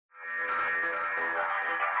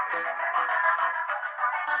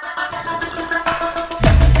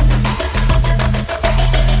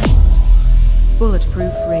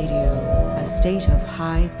Bulletproof Radio, a state of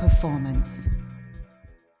high performance.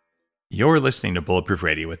 You're listening to Bulletproof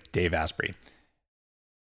Radio with Dave Asprey.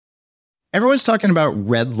 Everyone's talking about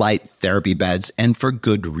red light therapy beds, and for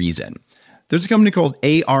good reason. There's a company called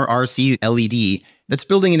ARRC LED that's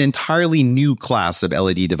building an entirely new class of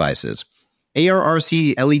LED devices.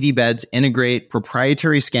 ARRC LED beds integrate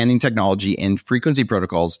proprietary scanning technology and frequency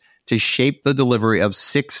protocols to shape the delivery of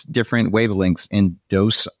 6 different wavelengths in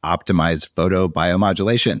dose-optimized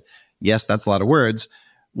photobiomodulation. Yes, that's a lot of words.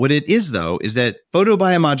 What it is, though, is that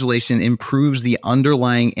photobiomodulation improves the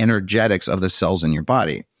underlying energetics of the cells in your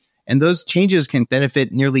body. And those changes can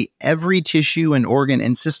benefit nearly every tissue and organ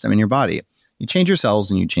and system in your body. You change your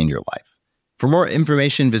cells and you change your life. For more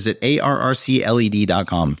information, visit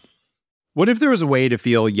arrcled.com. What if there was a way to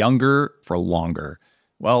feel younger for longer?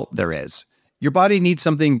 Well, there is. Your body needs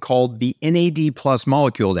something called the NAD+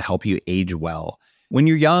 molecule to help you age well. When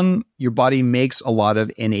you're young, your body makes a lot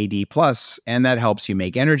of NAD+, and that helps you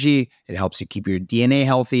make energy, it helps you keep your DNA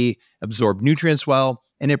healthy, absorb nutrients well,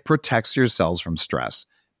 and it protects your cells from stress.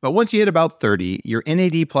 But once you hit about 30, your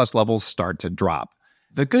NAD+ levels start to drop.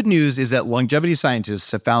 The good news is that longevity scientists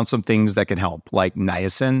have found some things that can help, like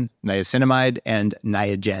niacin, niacinamide, and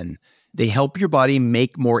Niagen. They help your body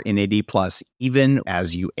make more NAD+ even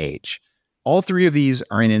as you age. All 3 of these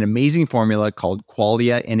are in an amazing formula called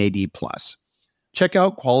Qualia NAD+. Check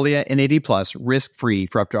out Qualia NAD+ risk-free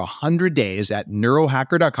for up to 100 days at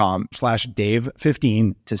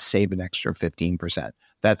neurohacker.com/Dave15 to save an extra 15%.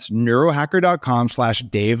 That's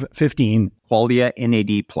neurohacker.com/Dave15, Qualia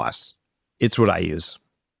NAD+. It's what I use.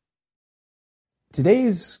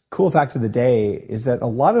 Today's cool fact of the day is that a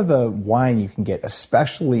lot of the wine you can get,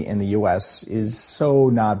 especially in the US, is so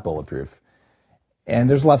not bulletproof. And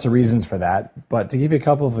there's lots of reasons for that. But to give you a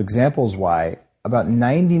couple of examples why, about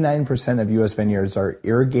 99% of US vineyards are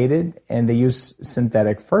irrigated and they use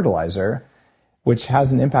synthetic fertilizer, which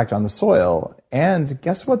has an impact on the soil. And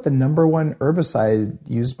guess what the number one herbicide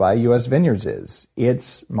used by US vineyards is?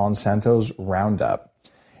 It's Monsanto's Roundup.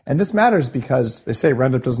 And this matters because they say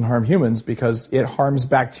Roundup doesn't harm humans because it harms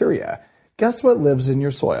bacteria. Guess what lives in your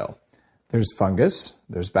soil? There's fungus,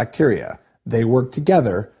 there's bacteria. They work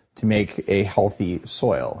together to make a healthy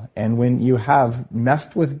soil. And when you have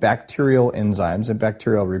messed with bacterial enzymes and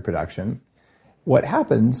bacterial reproduction, what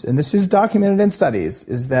happens, and this is documented in studies,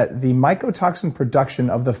 is that the mycotoxin production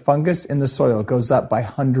of the fungus in the soil goes up by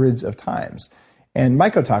hundreds of times. And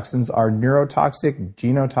mycotoxins are neurotoxic,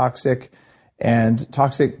 genotoxic, and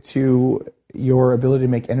toxic to your ability to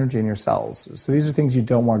make energy in your cells. So these are things you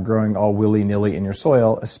don't want growing all willy-nilly in your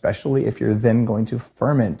soil, especially if you're then going to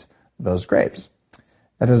ferment those grapes.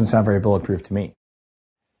 That doesn't sound very bulletproof to me.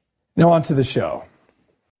 Now on to the show.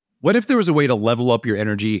 What if there was a way to level up your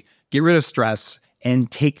energy, get rid of stress,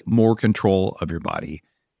 and take more control of your body?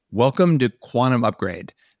 Welcome to Quantum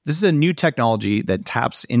Upgrade. This is a new technology that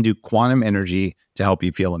taps into quantum energy to help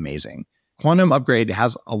you feel amazing. Quantum Upgrade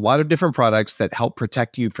has a lot of different products that help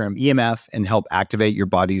protect you from EMF and help activate your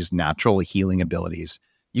body's natural healing abilities.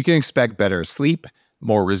 You can expect better sleep,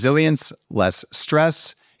 more resilience, less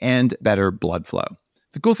stress, and better blood flow.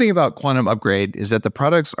 The cool thing about Quantum Upgrade is that the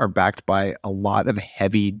products are backed by a lot of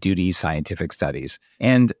heavy-duty scientific studies,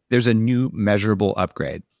 and there's a new measurable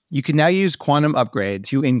upgrade. You can now use Quantum Upgrade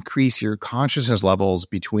to increase your consciousness levels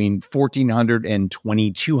between 1400 and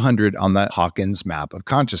 2200 on the Hawkins map of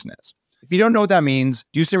consciousness. If you don't know what that means,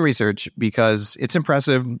 do some research because it's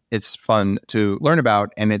impressive, it's fun to learn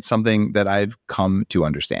about, and it's something that I've come to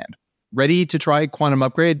understand. Ready to try Quantum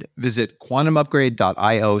Upgrade? Visit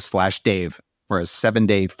quantumupgrade.io/Dave for a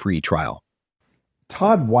 7-day free trial.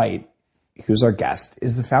 Todd White, who's our guest,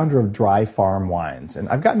 is the founder of Dry Farm Wines. And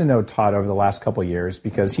I've gotten to know Todd over the last couple of years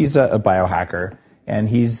because he's a biohacker and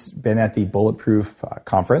he's been at the Bulletproof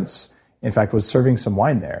conference. In fact, was serving some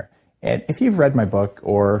wine there. And if you've read my book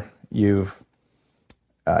or you've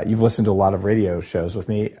listened to a lot of radio shows with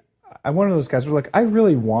me, I'm one of those guys who are like, I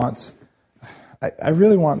really want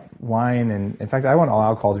wine, and in fact, I want all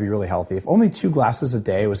alcohol to be really healthy. If only 2 glasses a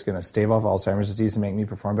day was going to stave off Alzheimer's disease and make me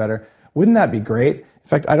perform better, wouldn't that be great? In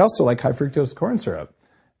fact, I'd also like high fructose corn syrup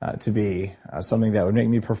to be something that would make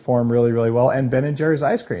me perform really, really well, and Ben & Jerry's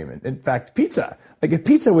ice cream. In fact, pizza. Like if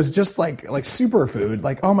pizza was just like superfood,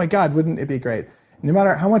 like, oh my God, wouldn't it be great? No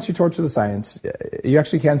matter how much you torture the science, you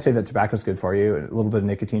actually can say that tobacco's good for you. A little bit of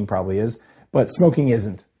nicotine probably is, but smoking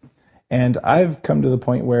isn't. And I've come to the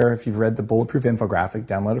point where if you've read the Bulletproof infographic,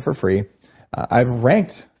 download it for free, I've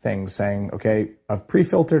ranked things saying, okay, a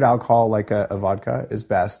pre-filtered alcohol like a vodka is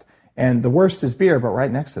best, and the worst is beer, but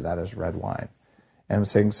right next to that is red wine. And I'm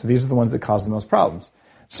saying, so these are the ones that cause the most problems.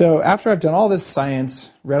 So after I've done all this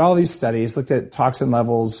science, read all these studies, looked at toxin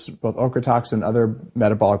levels, both ochratoxin and other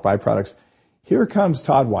metabolic byproducts, here comes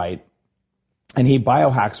Todd White, and he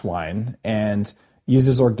biohacks wine and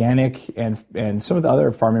uses organic and some of the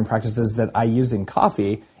other farming practices that I use in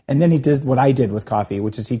coffee. And then he did what I did with coffee,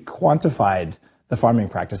 which is he quantified the farming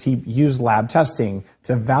practice. He used lab testing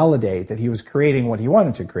to validate that he was creating what he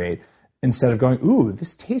wanted to create instead of going, ooh,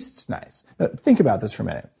 this tastes nice. Now, think about this for a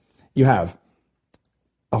minute. You have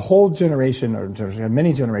a whole generation or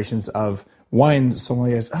many generations of wine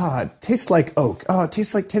sommeliers. It tastes like oak. It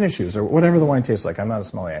tastes like tennis shoes or whatever the wine tastes like. I'm not a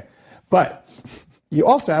sommelier. But you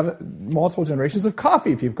also have multiple generations of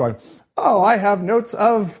coffee. People going, I have notes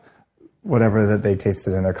of whatever that they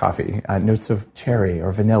tasted in their coffee. Notes of cherry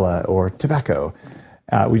or vanilla or tobacco.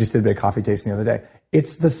 We just did a bit of coffee tasting the other day.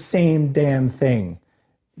 It's the same damn thing.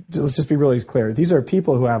 Let's just be really clear. These are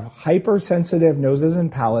people who have hypersensitive noses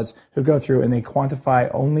and palates who go through and they quantify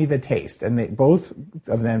only the taste. And both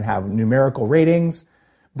of them have numerical ratings,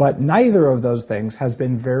 but neither of those things has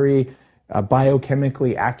been very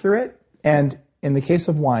biochemically accurate. And in the case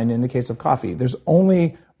of wine, in the case of coffee, there's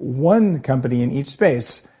only one company in each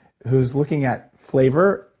space who's looking at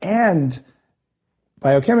flavor and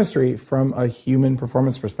biochemistry from a human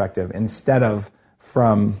performance perspective instead of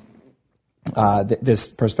from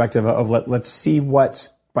this perspective of let's see what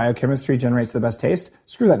biochemistry generates the best taste.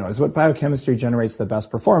 Screw that noise. What biochemistry generates the best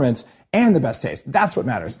performance and the best taste. That's what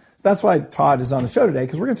matters. So that's why Todd is on the show today,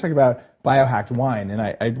 because we're going to talk about biohacked wine, and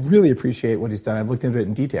I really appreciate what he's done. I've looked into it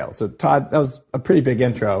in detail. So Todd, that was a pretty big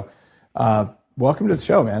intro. Welcome to the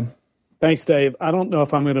show, man. Thanks, Dave. I don't know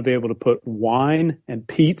if I'm going to be able to put wine and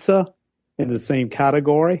pizza in the same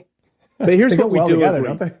category, but here's what we do together,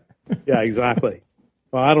 don't they? Yeah, exactly.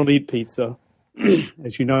 Well, I don't eat pizza.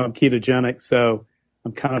 As you know, I'm ketogenic, so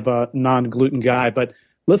I'm kind of a non-gluten guy. But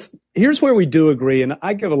here's where we do agree, and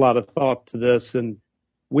I give a lot of thought to this, and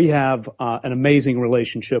we have an amazing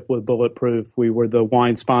relationship with Bulletproof. We were the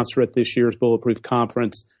wine sponsor at this year's Bulletproof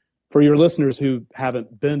conference. For your listeners who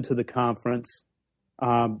haven't been to the conference,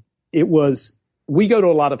 we go to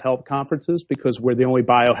a lot of health conferences because we're the only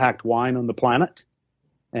biohacked wine on the planet.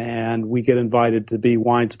 And we get invited to be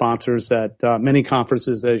wine sponsors at many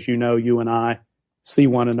conferences. As you know, you and I see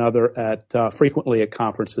one another frequently at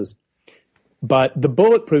conferences. But the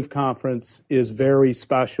Bulletproof conference is very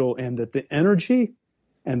special in that the energy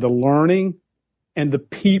and the learning and the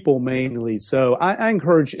people mainly. So I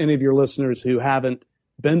encourage any of your listeners who haven't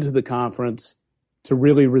been to the conference to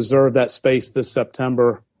really reserve that space this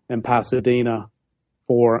September in Pasadena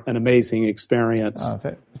for an amazing experience.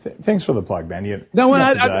 Thanks for the plug, man.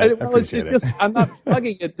 I'm not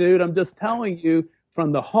plugging it, dude. I'm just telling you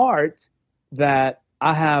from the heart that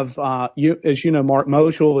I have, as you know, Mark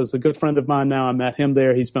Moschel is a good friend of mine now. I met him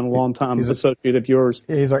there. He's been a long time associate of yours.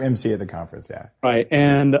 Yeah, he's our MC at the conference, yeah. Right.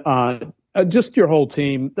 And just your whole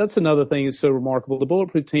team. That's another thing that's so remarkable. The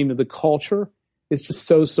Bulletproof team, the culture is just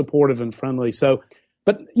so supportive and friendly.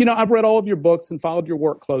 But, I've read all of your books and followed your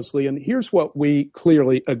work closely, and here's what we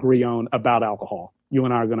clearly agree on about alcohol. You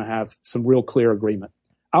and I are going to have some real clear agreement.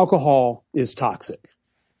 Alcohol is toxic.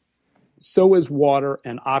 So is water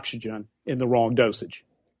and oxygen in the wrong dosage.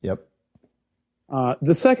 Yep.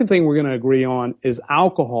 The second thing we're going to agree on is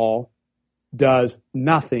alcohol does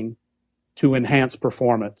nothing to enhance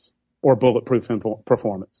performance or bulletproof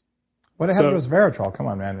performance. What has resveratrol? Come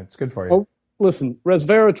on, man. It's good for you. Well, listen,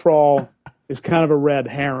 resveratrol is kind of a red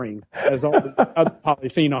herring, as all the other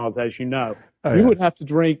polyphenols, as you know. You would have to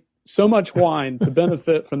drink so much wine to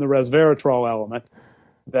benefit from the resveratrol element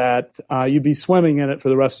that you'd be swimming in it for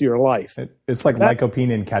the rest of your life. It's like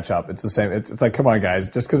lycopene in ketchup. It's the same. It's like, come on, guys.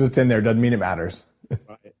 Just because it's in there doesn't mean it matters.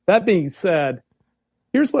 Right. That being said,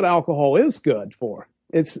 here's what alcohol is good for.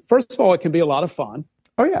 First of all, it can be a lot of fun.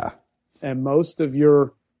 Oh, yeah. And most of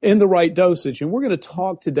you're in the right dosage. And we're going to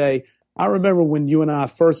talk today. I remember when you and I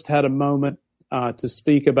first had a moment to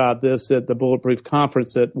speak about this at the Bulletproof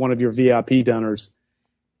conference at one of your VIP dinners,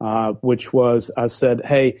 which was, I said,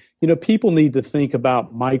 hey, people need to think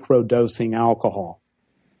about microdosing alcohol.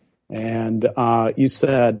 And you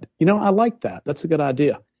said, I like that. That's a good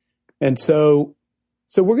idea. And so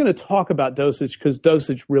we're going to talk about dosage because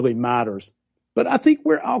dosage really matters. But I think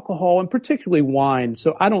where alcohol, and particularly wine,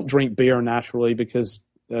 so I don't drink beer naturally because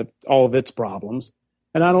of all of its problems.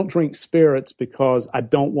 And I don't drink spirits because I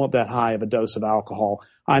don't want that high of a dose of alcohol.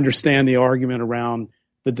 I understand the argument around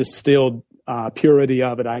the distilled purity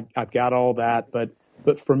of it. I've got all that.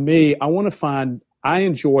 But for me, I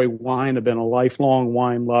enjoy wine. I've been a lifelong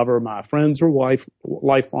wine lover. My friends are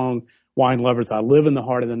lifelong wine lovers. I live in the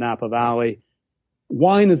heart of the Napa Valley.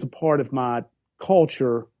 Wine is a part of my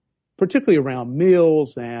culture, particularly around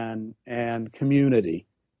meals and community.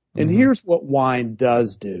 And here's what wine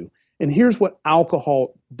does do. And here's what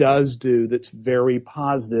alcohol does do that's very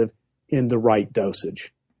positive in the right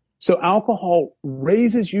dosage. So alcohol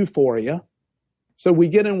raises euphoria. So we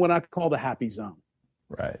get in what I call the happy zone.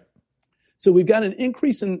 Right. So we've got an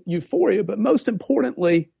increase in euphoria, but most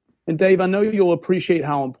importantly, and Dave, I know you'll appreciate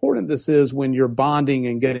how important this is when you're bonding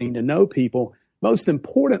and getting to know people. Most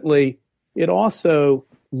importantly, it also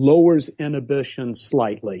lowers inhibition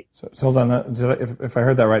slightly. So hold on. If I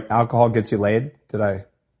heard that right, alcohol gets you laid? Did I?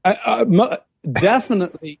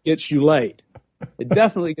 Definitely gets you laid. It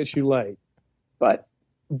definitely gets you laid. But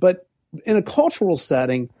in a cultural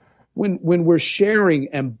setting, when we're sharing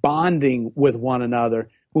and bonding with one another,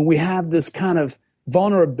 when we have this kind of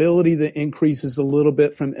vulnerability that increases a little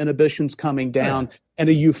bit from inhibitions coming down and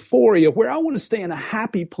a euphoria, where I want to stay in a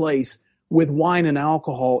happy place with wine and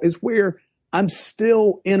alcohol is where I'm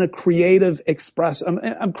still in a creative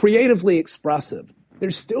I'm creatively expressive.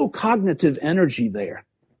 There's still cognitive energy there,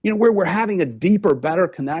 where we're having a deeper, better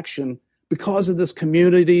connection because of this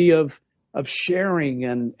community of sharing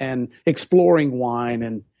and exploring wine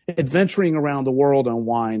and adventuring around the world on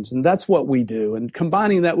wines. And that's what we do. And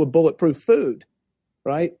combining that with bulletproof food,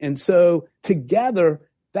 right? And so together,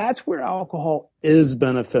 that's where alcohol is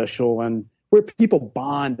beneficial and where people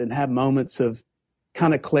bond and have moments of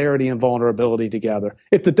kind of clarity and vulnerability together.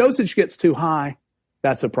 If the dosage gets too high,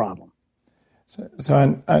 that's a problem.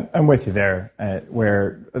 So I'm with you there,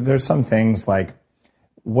 where there's some things like,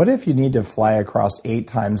 what if you need to fly across 8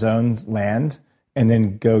 time zones, land, and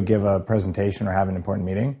then go give a presentation or have an important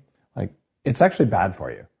meeting? Like, it's actually bad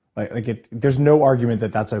for you. There's no argument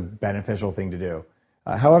that that's a beneficial thing to do.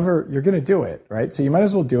 However, you're going to do it, right? So you might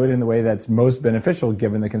as well do it in the way that's most beneficial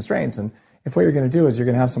given the constraints. And if what you're going to do is you're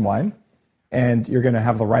going to have some wine, and you're going to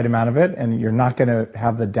have the right amount of it, and you're not going to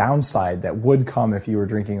have the downside that would come if you were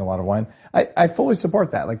drinking a lot of wine, I fully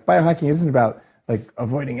support that. Like, biohacking isn't about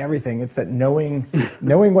avoiding everything. It's that knowing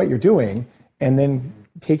what you're doing and then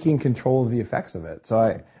taking control of the effects of it.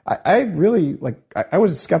 So I really I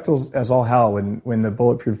was skeptical as all hell when the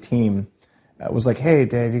Bulletproof team was like, "Hey,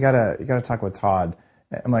 Dave, you gotta talk with Todd."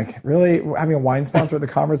 I'm like, "Really? We're having a wine sponsor at the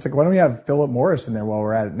conference? Like, why don't we have Philip Morris in there while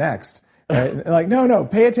we're at it next?" Right? And like, no,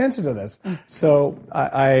 pay attention to this. So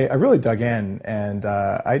I really dug in, and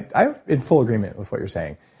I'm in full agreement with what you're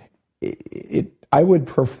saying. I would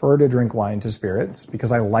prefer to drink wine to spirits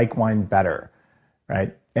because I like wine better,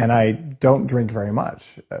 right? And I don't drink very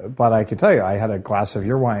much. But I can tell you, I had a glass of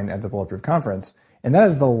your wine at the Bulletproof conference, and that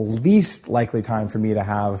is the least likely time for me to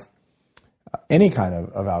have any kind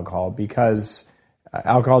of alcohol, because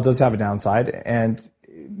alcohol does have a downside, and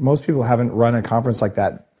most people haven't run a conference like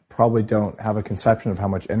that probably don't have a conception of how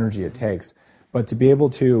much energy it takes. But to be able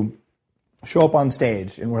to show up on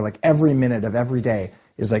stage and where every minute of every day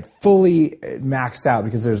is fully maxed out,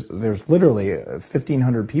 because there's literally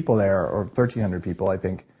 1,500 people there, or 1,300 people, I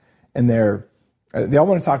think, and they all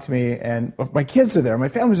want to talk to me, and my kids are there, my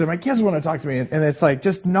family's there, my kids want to talk to me, and it's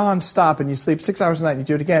just nonstop, and you sleep 6 hours a night and you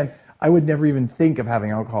do it again. I would never even think of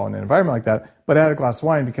having alcohol in an environment like that, but I had a glass of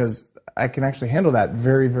wine because I can actually handle that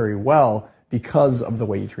very, very well because of the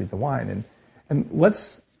way you treat the wine. And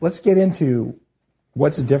let's get into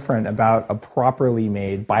what's different about a properly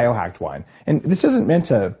made biohacked wine. And this isn't meant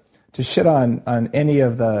to shit on any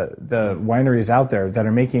of the wineries out there that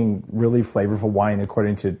are making really flavorful wine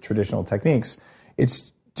according to traditional techniques.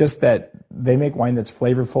 It's just that they make wine that's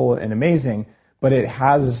flavorful and amazing, but it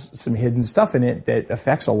has some hidden stuff in it that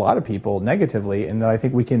affects a lot of people negatively, and that I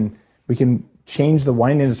think we can change the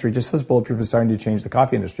wine industry just as Bulletproof is starting to change the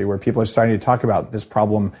coffee industry, where people are starting to talk about this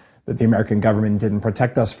problem that the American government didn't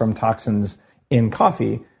protect us from toxins in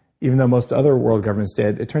coffee, even though most other world governments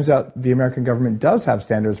did. It turns out the American government does have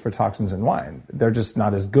standards for toxins in wine. They're just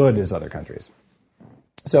not as good as other countries.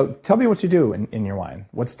 So tell me what you do in your wine.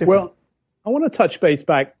 What's different? Well, I want to touch base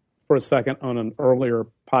back for a second on an earlier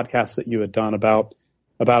podcast that you had done about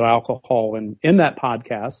alcohol. And in that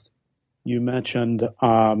podcast, you mentioned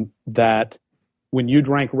that when you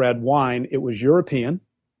drank red wine, it was European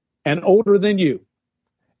and older than you.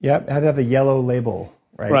 Yep, it had to have a yellow label,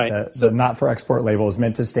 right? The not for export label is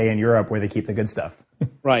meant to stay in Europe where they keep the good stuff.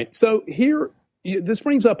 Right. So here, this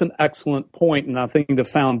brings up an excellent point, and I think the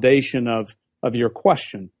foundation of your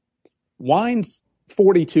question. Wine's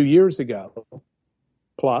 42 years ago,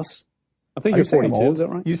 plus. I think you're 42, is that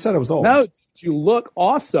right? You said I was old. No, you look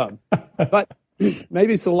awesome. But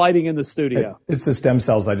maybe it's the lighting in the studio. It's the stem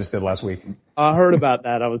cells I just did last week. I heard about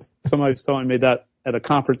that. Somebody was telling me that at a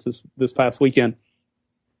conference this past weekend.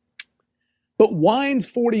 But wines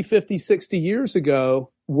 40, 50, 60 years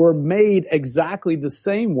ago were made exactly the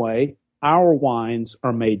same way our wines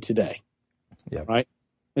are made today. Yep. Right?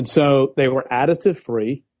 And so they were additive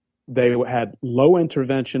free. They had low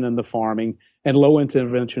intervention in the farming and low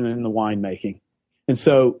intervention in the winemaking. And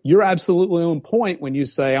so you're absolutely on point when you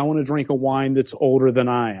say, I want to drink a wine that's older than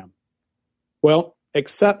I am. Well,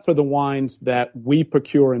 except for the wines that we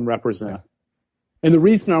procure and represent. And the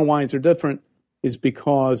reason our wines are different is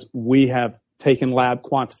because we have taken lab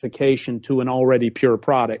quantification to an already pure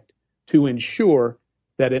product to ensure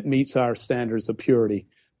that it meets our standards of purity.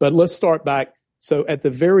 But let's start back. So at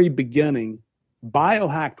the very beginning,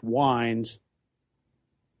 biohacked wines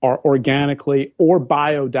are organically or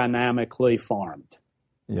biodynamically farmed.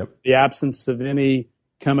 Yep. The absence of any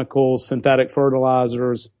chemicals, synthetic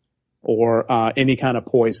fertilizers, or any kind of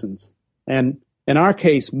poisons. And in our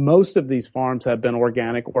case, most of these farms have been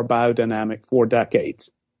organic or biodynamic for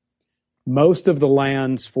decades. Most of the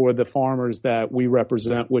lands for the farmers that we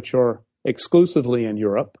represent, which are exclusively in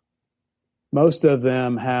Europe, most of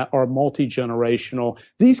them are multi-generational.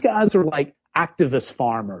 These guys are like activist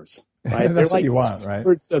farmers, right? That's They're like what you want, right?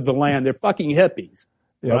 stewards of the land. They're fucking hippies,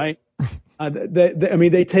 Yep. right?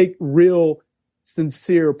 They take real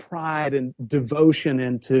sincere pride and devotion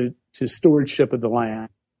into stewardship of the land.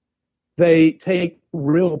 They take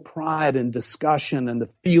real pride in discussion and the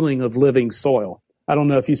feeling of living soil. I don't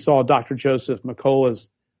know if you saw Dr. Joseph McCullough's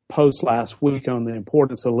post last week on the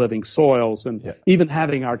importance of living soils and even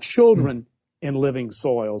having our children in living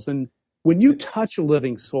soils. And when you touch a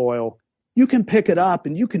living soil, you can pick it up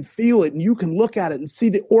and you can feel it and you can look at it and see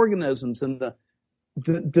the organisms and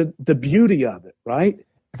the beauty of it, right?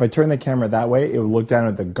 If I turn the camera that way, it would look down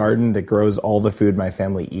at the garden that grows all the food my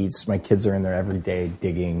family eats. My kids are in there every day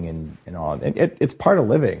digging and all. It's part of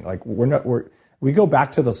living. Like we go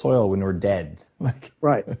back to the soil when we're dead.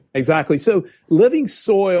 Right, exactly. So living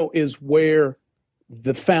soil is where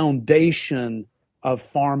the foundation of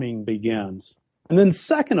farming begins. And then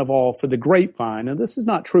second of all, for the grapevine, and this is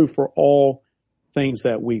not true for all things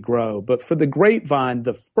that we grow, but for the grapevine,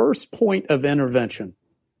 the first point of intervention,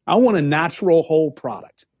 I want a natural whole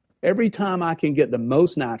product. Every time I can get the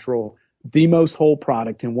most natural, the most whole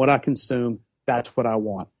product in what I consume, that's what I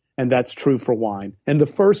want. And that's true for wine. And the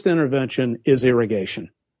first intervention is irrigation.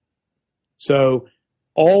 So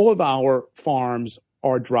all of our farms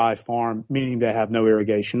are dry farm, meaning they have no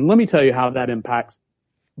irrigation. Let me tell you how that impacts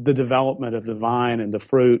the development of the vine and the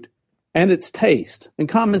fruit and its taste. And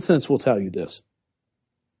common sense will tell you this.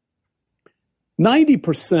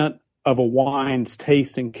 90% of a wine's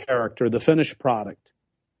taste and character, the finished product,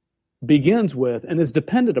 begins with and is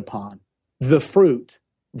dependent upon the fruit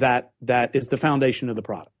that is the foundation of the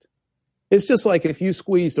product. It's just like if you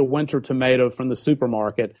squeezed a winter tomato from the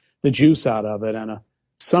supermarket, the juice out of it, and a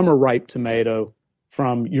summer ripe tomato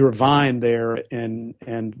from your vine there in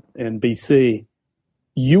BC,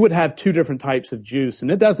 you would have two different types of juice. And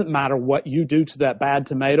it doesn't matter what you do to that bad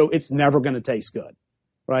tomato, it's never going to taste good,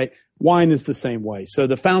 right? Wine is the same way. So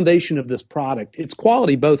the foundation of this product, its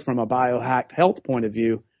quality, both from a biohacked health point of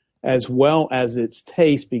view, as well as its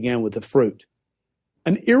taste, began with the fruit.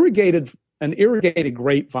 An irrigated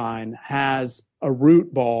grapevine has a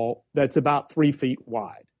root ball that's about 3 feet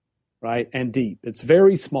wide, right, and deep. It's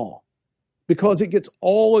very small because it gets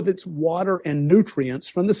all of its water and nutrients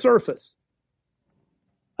from the surface.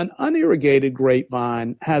 An unirrigated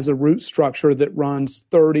grapevine has a root structure that runs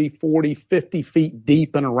 30, 40, 50 feet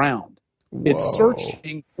deep and around. Whoa. It's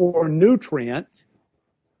searching for nutrient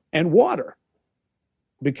and water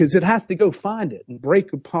because it has to go find it and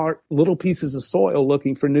break apart little pieces of soil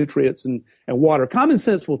looking for nutrients and water. Common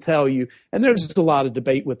sense will tell you, and there's just a lot of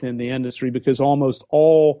debate within the industry because almost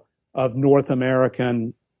all of North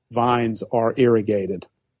American vines are irrigated.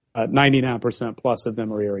 99% plus of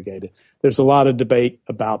them are irrigated. There's a lot of debate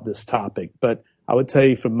about this topic, but I would tell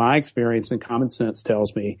you from my experience, and common sense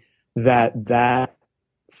tells me that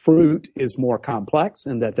fruit is more complex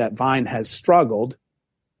and that vine has struggled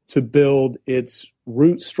to build its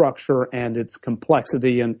root structure and its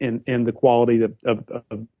complexity and the quality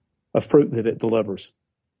of fruit that it delivers.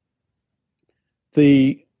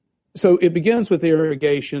 So it begins with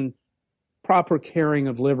irrigation, proper caring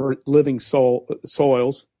of living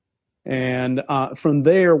soils. And from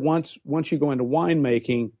there, once you go into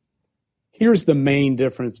winemaking, here's the main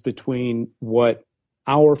difference between what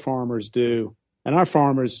our farmers do. And our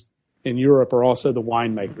farmers in Europe are also the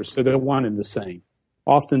winemakers, so they're one and the same.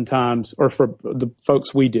 Oftentimes, or for the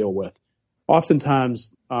folks we deal with,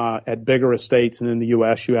 oftentimes at bigger estates and in the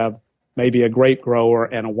U.S., you have maybe a grape grower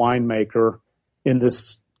and a winemaker. In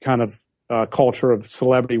this kind of culture of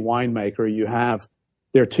celebrity winemaker,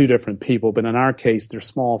 they're two different people. But in our case, they're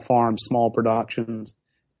small farms, small productions,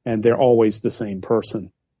 and they're always the same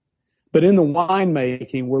person. But in the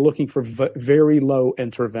winemaking, we're looking for very low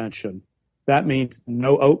intervention. That means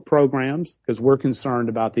no oak programs, because we're concerned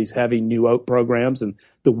about these heavy new oak programs and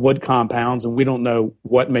the wood compounds, and we don't know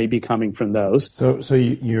what may be coming from those. So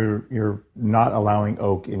you're not allowing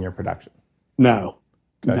oak in your production? No,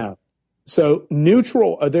 okay. No. So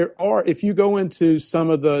neutral. There are, if you go into some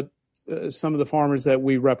of the farmers that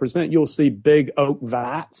we represent, you'll see big oak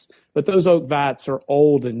vats, but those oak vats are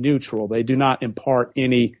old and neutral. They do not impart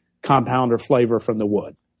any compound or flavor from the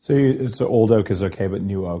wood. So old oak is okay, but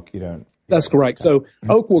new oak you don't. That's correct. So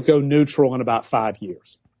oak will go neutral in about 5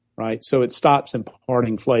 years, right? So it stops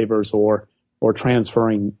imparting flavors or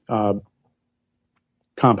transferring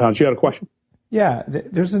compounds. You had a question? Yeah,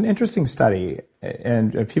 there's an interesting study,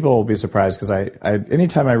 and people will be surprised because I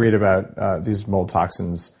anytime I read about these mold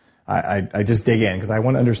toxins, I just dig in because I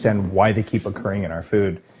want to understand why they keep occurring in our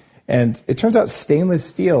food. And it turns out stainless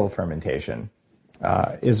steel fermentation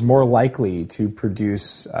is more likely to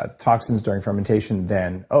produce toxins during fermentation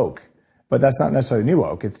than oak. But that's not necessarily new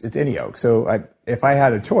oak. It's any oak. So if I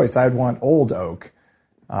had a choice, I'd want old oak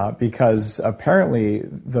because apparently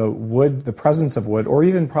the presence of wood, or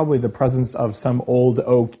even probably the presence of some old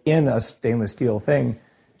oak in a stainless steel thing,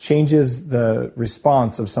 changes the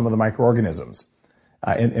response of some of the microorganisms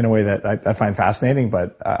in a way that I find fascinating.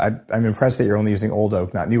 But I'm impressed that you're only using old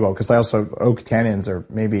oak, not new oak, because I also oak tannins, or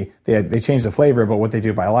maybe they change the flavor, but what they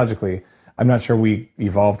do biologically, I'm not sure we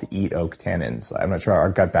evolved to eat oak tannins. I'm not sure our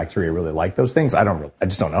gut bacteria really like those things. I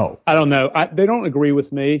just don't know. I don't know. They don't agree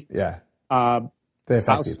with me. Yeah. They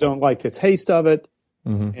also don't like the taste of it.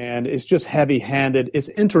 Mm-hmm. And it's just heavy-handed. It's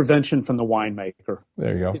intervention from the winemaker.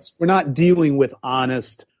 There you go. We're not dealing with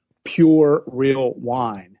honest, pure, real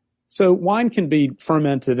wine. So wine can be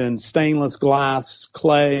fermented in stainless glass,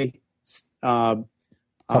 clay,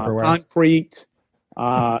 concrete.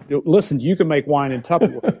 Listen, you can make wine in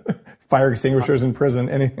Tupperware. Fire extinguishers in prison,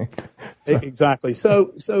 anything. Exactly.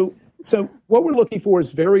 So what we're looking for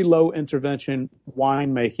is very low intervention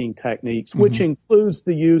winemaking techniques, which mm-hmm. includes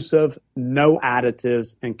the use of no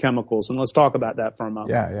additives and chemicals. And let's talk about that for a moment.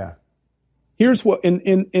 Yeah. Here's what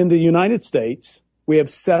in the United States, we have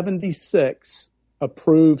 76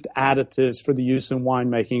 approved additives for the use in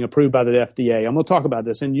winemaking, approved by the FDA. I'm going to talk about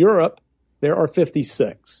this. In Europe, there are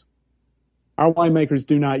 56. Our winemakers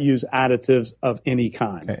do not use additives of any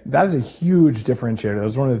kind. Okay. That is a huge differentiator. That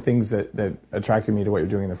was one of the things that attracted me to what you're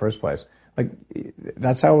doing in the first place. Like,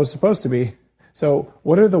 that's how it was supposed to be. So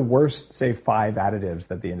what are the worst, say, 5 additives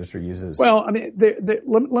that the industry uses? Well, I mean,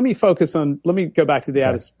 let me go back to the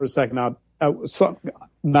additives for a second.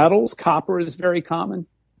 Metals, copper is very common.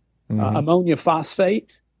 Mm-hmm. Ammonia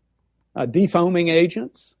phosphate, defoaming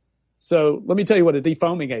agents. So let me tell you what a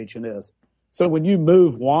defoaming agent is. So when you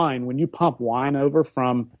move wine, when you pump wine over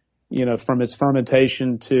from its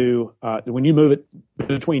fermentation to when you move it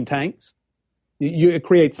between tanks, it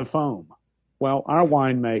creates a foam. Well, our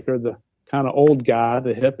winemaker, the kind of old guy,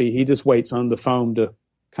 the hippie, he just waits on the foam to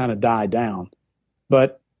kind of die down.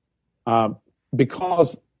 But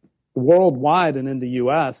because worldwide and in the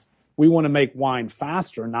U.S., we want to make wine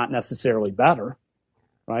faster, not necessarily better.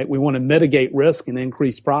 Right? We want to mitigate risk and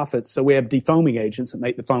increase profits, so we have defoaming agents that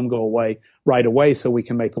make the foam go away right away so we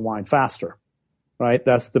can make the wine faster. Right?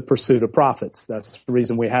 That's the pursuit of profits. That's the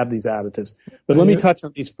reason we have these additives. But let me touch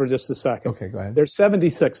on these for just a second. Okay, go ahead. There's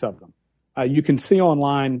 76 of them. You can see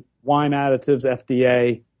online, wine additives,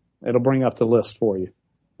 FDA. It'll bring up the list for you.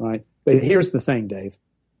 Right? But here's the thing, Dave,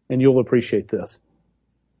 and you'll appreciate this.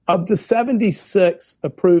 Of the 76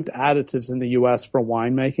 approved additives in the U.S. for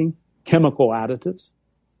winemaking, chemical additives,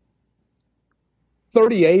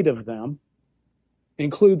 38 of them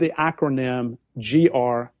include the acronym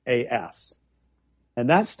GRAS, and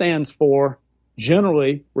that stands for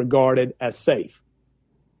generally regarded as safe.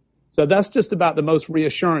 So that's just about the most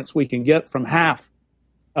reassurance we can get from half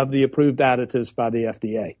of the approved additives by the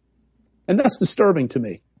FDA. And that's disturbing to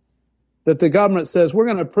me, that the government says we're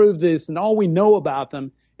going to approve this, and all we know about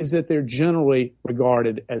them is that they're generally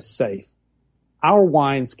regarded as safe. Our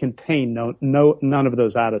wines contain none of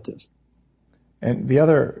those additives. And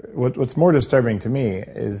what's more disturbing to me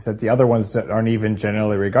is that the other ones that aren't even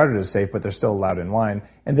generally regarded as safe, but they're still allowed in wine,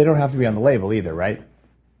 and they don't have to be on the label either, right?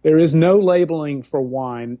 There is no labeling for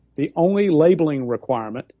wine. The only labeling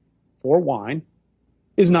requirement for wine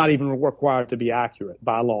is not even required to be accurate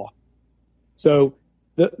by law. So,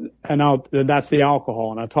 that's the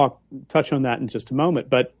alcohol, and I'll touch on that in just a moment.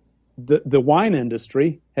 But the wine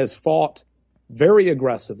industry has fought very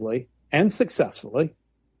aggressively and successfully,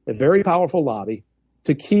 a very powerful lobby,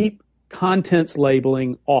 to keep contents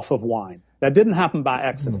labeling off of wine. That didn't happen by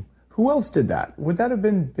accident. Who else did that? Would that have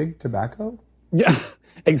been Big Tobacco? Yeah,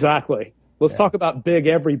 exactly. Let's talk about big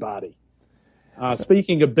everybody.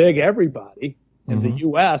 Speaking of big everybody, in the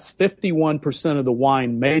U.S., 51% of the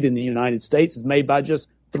wine made in the United States is made by just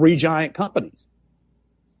 3 giant companies.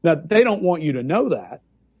 Now, they don't want you to know that.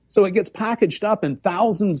 So it gets packaged up in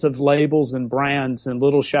thousands of labels and brands and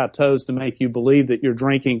little chateaus to make you believe that you're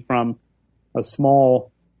drinking from a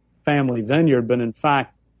small family vineyard. But in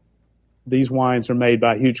fact, these wines are made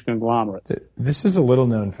by huge conglomerates. This is a little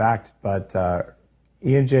known fact, but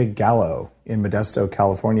Ian J. Gallo in Modesto,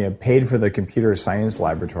 California, paid for the computer science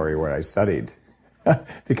laboratory where I studied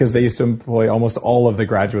because they used to employ almost all of the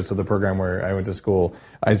graduates of the program where I went to school.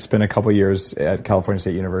 I spent a couple years at California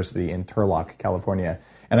State University in Turlock, California,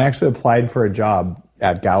 and I actually applied for a job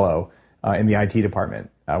at Gallo in the IT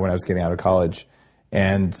department when I was getting out of college.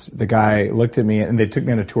 And the guy looked at me, and they took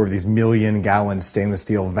me on a tour of these 1,000,000-gallon stainless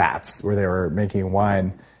steel vats where they were making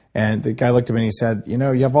wine. And the guy looked at me and he said, you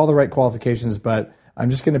have all the right qualifications, but I'm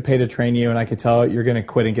just going to pay to train you, and I could tell you're going to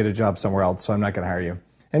quit and get a job somewhere else, so I'm not going to hire you.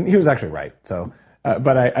 And he was actually right. So,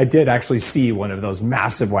 but I did actually see one of those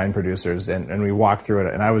massive wine producers, and we walked through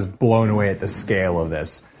it, and I was blown away at the scale of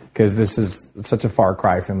this, because this is such a far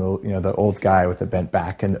cry from the old guy with the bent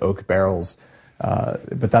back and the oak barrels.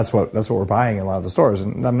 But that's what we're buying in a lot of the stores,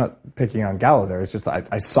 and I'm not picking on Gallo there. It's just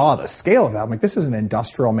I saw the scale of that. I'm like, this is an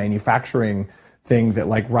industrial manufacturing thing that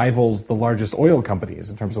rivals the largest oil companies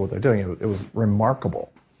in terms of what they're doing. It was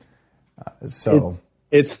remarkable.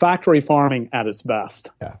 It's factory farming at its best.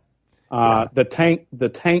 Yeah. The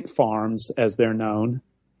tank farms, as they're known,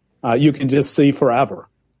 you can just see forever.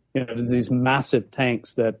 There's these massive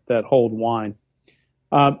tanks that hold wine.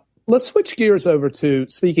 Let's switch gears over to,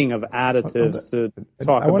 speaking of additives, to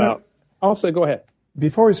talk about. Also, go ahead.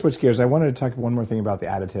 Before we switch gears, I wanted to talk one more thing about the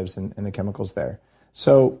additives and the chemicals there.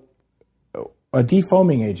 So a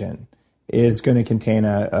defoaming agent is going to contain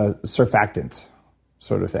a surfactant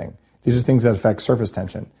sort of thing. These are things that affect surface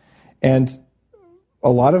tension. And a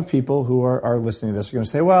lot of people who are listening to this are going to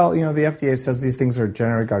say, well, the FDA says these things are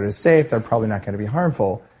generally regarded as safe. They're probably not going to be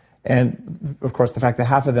harmful. And, of course, the fact that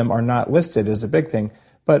half of them are not listed is a big thing.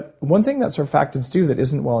 But one thing that surfactants do that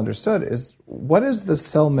isn't well understood is, what is the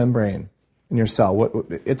cell membrane in your cell?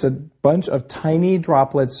 It's a bunch of tiny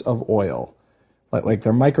droplets of oil. Like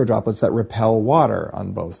they're micro droplets that repel water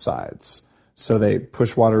on both sides. So they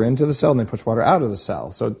push water into the cell and they push water out of the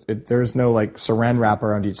cell. So there's no saran wrap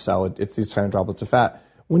around each cell. It's these tiny droplets of fat.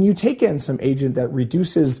 When you take in some agent that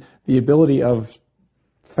reduces the ability of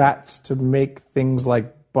fats to make things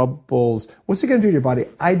like bubbles, what's it going to do to your body?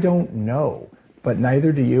 I don't know, but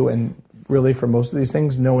neither do you. And really, for most of these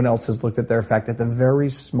things, no one else has looked at their effect at the very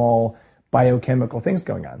small biochemical things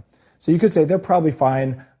going on. So you could say they're probably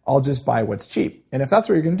fine. I'll just buy what's cheap. And if that's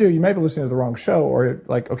what you're going to do, you might be listening to the wrong show, or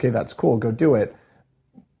okay, that's cool, go do it.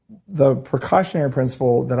 The precautionary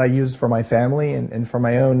principle that I use for my family and for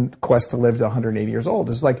my own quest to live to 180 years old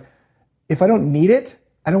is if I don't need it,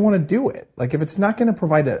 I don't want to do it. If it's not going to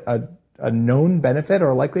provide a known benefit or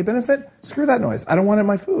a likely benefit, screw that noise. I don't want it in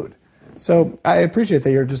my food. So I appreciate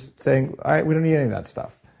that you're just saying, all right, we don't need any of that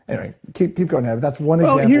stuff. Anyway, keep going ahead. That's one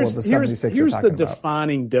example of the 76 you're talking about. Here's the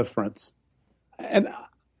defining difference. And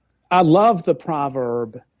I love the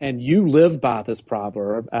proverb, and you live by this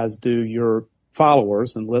proverb, as do your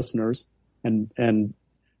followers and listeners. And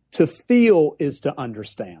to feel is to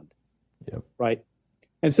understand. Yep. Right?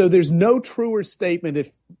 And so there's no truer statement.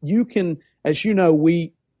 If you can, as you know,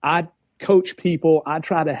 I coach people. I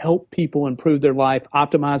try to help people improve their life,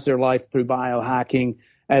 optimize their life through biohacking,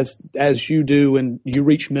 as you do, and you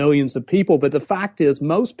reach millions of people. But the fact is,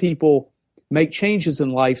 most people make changes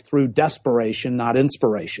in life through desperation, not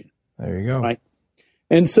inspiration. There you go. Right.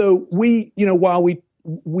 And so while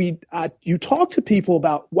you talk to people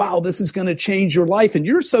about, wow, this is going to change your life, and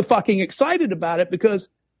you're so fucking excited about it because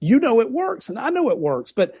it works, and I know it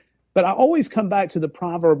works. But I always come back to the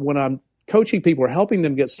proverb when I'm coaching people or helping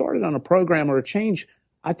them get started on a program or a change.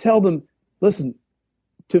 I tell them, listen,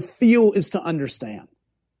 to feel is to understand.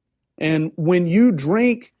 And when you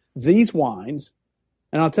drink these wines,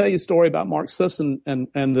 and I'll tell you a story about Mark Sisson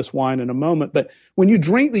and this wine in a moment, but when you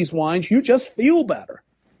drink these wines, you just feel better.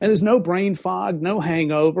 And there's no brain fog, no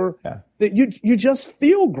hangover. Yeah. That you just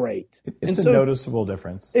feel great. It's a noticeable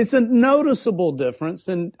difference. It's a noticeable difference.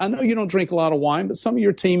 And I know you don't drink a lot of wine, but some of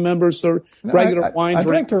your team members are regular wine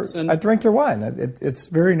drinkers. I drink your wine. It's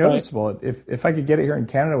very noticeable. Right. If I could get it here in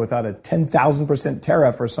Canada without a 10,000%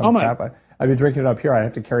 tariff or some crap, I'd be drinking it up here. I'd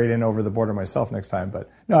have to carry it in over the border myself next time. But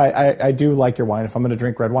no, I do like your wine. If I'm going to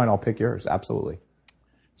drink red wine, I'll pick yours. Absolutely.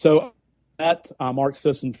 So at Mark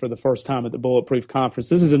Sisson for the first time at the Bulletproof Conference.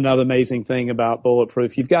 This is another amazing thing about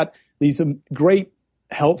Bulletproof. You've got these great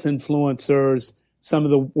health influencers, some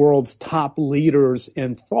of the world's top leaders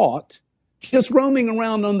in thought, just roaming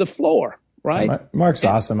around on the floor, right? Mark's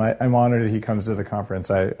awesome. I'm honored that he comes to the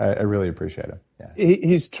conference. I really appreciate him. Yeah.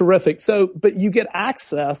 He's terrific. So, but you get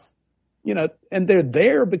access, and they're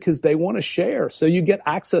there because they want to share. So you get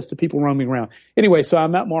access to people roaming around. Anyway, so I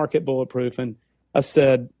met Mark at Bulletproof, and I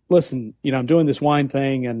said, listen, I'm doing this wine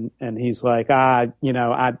thing. And he's like, I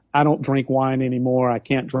don't drink wine anymore. I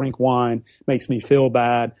can't drink wine. Makes me feel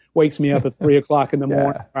bad. Wakes me up at 3:00 in the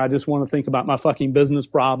morning. I just want to think about my fucking business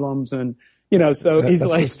problems. And, so he's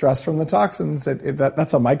that's like, the stress from the toxins.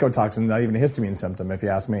 That's a mycotoxin, not even a histamine symptom, if you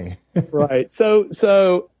ask me. Right.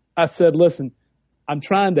 So I said, listen, I'm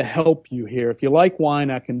trying to help you here. If you like wine,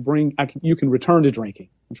 you can return to drinking.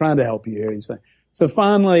 I'm trying to help you here. He said. So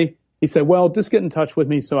finally, he said, well, just get in touch with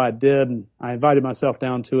me. So I did. And I invited myself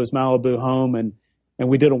down to his Malibu home and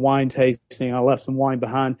we did a wine tasting. I left some wine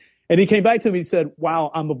behind. And he came back to me. He said,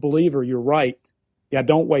 wow, I'm a believer. You're right. Yeah, I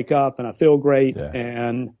don't wake up and I feel great. Yeah.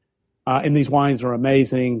 And these wines are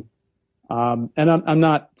amazing. And I'm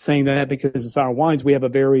not saying that because it's our wines. We have a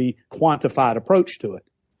very quantified approach to it.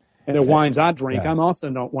 And the wines I drink, I also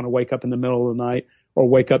don't want to wake up in the middle of the night or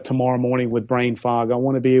wake up tomorrow morning with brain fog. I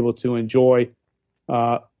want to be able to enjoy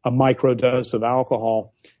a micro dose of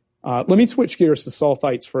alcohol. Let me switch gears to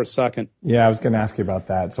sulfites for a second. Yeah, I was going to ask you about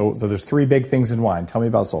that. So there's 3 big things in wine. Tell me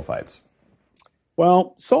about sulfites.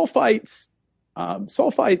 Well, sulfites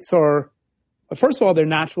are, first of all, they're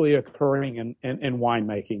naturally occurring in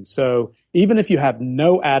winemaking. So even if you have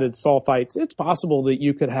no added sulfites, it's possible that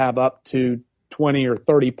you could have up to 20 or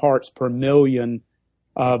 30 parts per million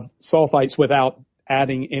of sulfites without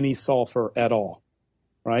adding any sulfur at all,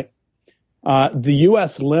 right? The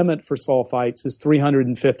U.S. limit for sulfites is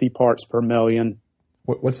 350 parts per million.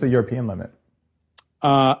 What's the European limit?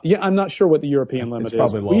 I'm not sure what the European limit is. It's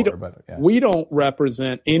probably lower, but yeah. We don't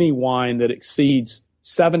represent any wine that exceeds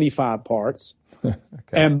 75 parts. Okay.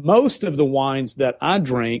 And most of the wines that I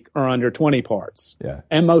drink are under 20 parts. Yeah.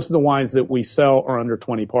 And most of the wines that we sell are under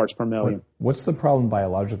 20 parts per million. What's the problem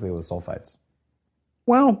biologically with sulfites?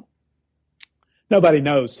 Well, nobody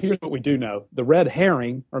knows. Here's what we do know. The red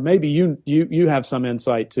herring, or maybe you have some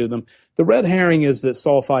insight to them. The red herring is that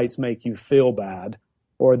sulfites make you feel bad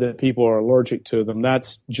or that people are allergic to them.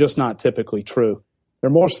 That's just not typically true. There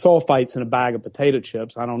are more sulfites in a bag of potato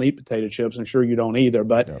chips. I don't eat potato chips. I'm sure you don't either.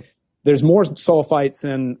 But there's more sulfites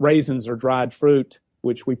in raisins or dried fruit,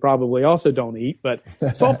 which we probably also don't eat. But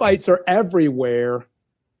sulfites are everywhere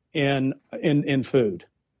in food.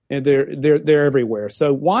 And they're everywhere.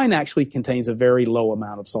 So wine actually contains a very low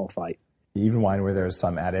amount of sulfite. Even wine where there's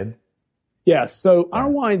some added? Yes. So our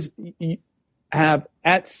wines have,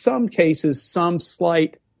 at some cases, some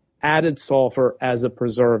slight added sulfur as a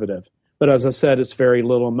preservative. But as I said, it's very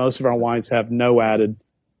little. Most of our wines have no added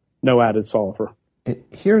sulfur.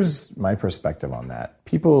 Here's my perspective on that.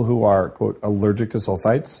 People who are, quote, allergic to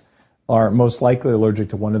sulfites are most likely allergic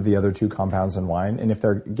to one of the other 2 compounds in wine. And if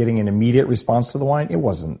they're getting an immediate response to the wine, it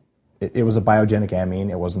wasn't. It was a biogenic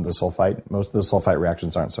amine. It wasn't the sulfite. Most of the sulfite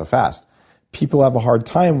reactions aren't so fast. People have a hard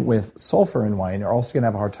time with sulfur in wine. They're also going to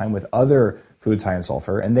have a hard time with other foods high in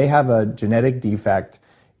sulfur. And they have a genetic defect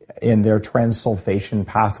in their transsulfation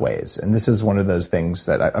pathways. And this is one of those things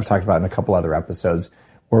that I've talked about in a couple other episodes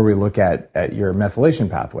where we look at your methylation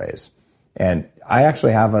pathways. And I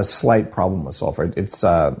actually have a slight problem with sulfur. It's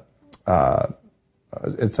a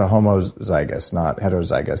homozygous, not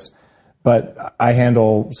heterozygous. But I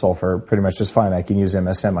handle sulfur pretty much just fine. I can use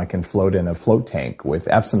MSM. I can float in a float tank with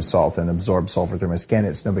Epsom salt and absorb sulfur through my skin.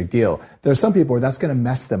 It's no big deal. There are some people where that's going to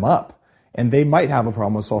mess them up. And they might have a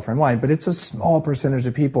problem with sulfur in wine, but it's a small percentage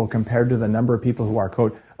of people compared to the number of people who are,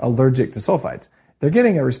 quote, allergic to sulfites. They're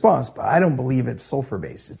getting a response, but I don't believe it's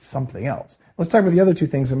sulfur-based. It's something else. Let's talk about the other 2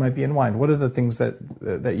 things that might be in wine. What are the things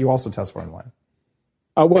that you also test for in wine?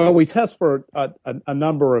 Well, we test for a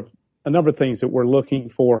number of things that we're looking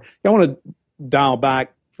for. I want to dial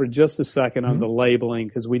back for just a second on the labeling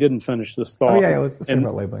because we didn't finish this thought. Oh, yeah, let's talk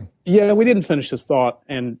about labeling. Yeah, we didn't finish this thought,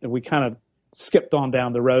 and we kind of skipped on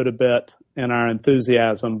down the road a bit in our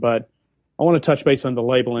enthusiasm, but I want to touch base on the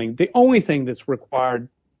labeling. The only thing that's required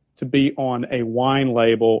to be on a wine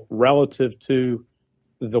label relative to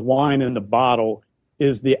the wine in the bottle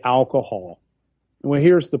is the alcohol. Well,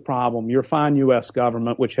 here's the problem. Your fine U.S.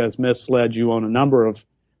 government, which has misled you on a number of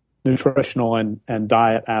nutritional and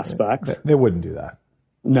diet aspects. They wouldn't do that.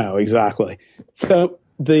 No, exactly. So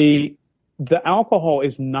the alcohol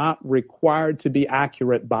is not required to be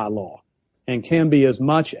accurate by law and can be as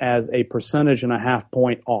much as 1.5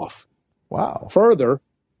 points off. Wow. Further,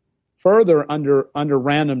 under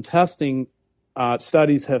random testing,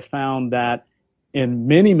 studies have found that in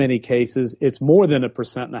many, many cases, it's more than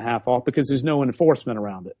 1.5% off because there's no enforcement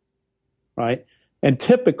around it, right? And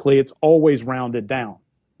typically, it's always rounded down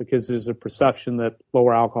because there's a perception that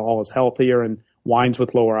lower alcohol is healthier and wines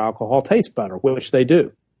with lower alcohol taste better, which they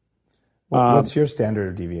do. What's your standard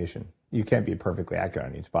of deviation? You can't be perfectly accurate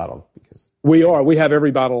on each bottle because we have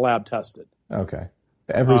every bottle lab tested. Okay.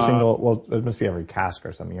 Every single, well, it must be every cask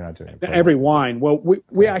or something. You're not doing it. Every wine. Well,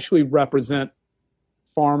 we actually represent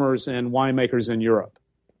farmers and winemakers in Europe.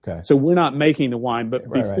 Okay. So we're not making the wine,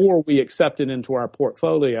 but before we accept it into our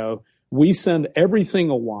portfolio, we send every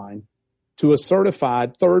single wine to a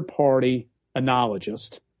certified third-party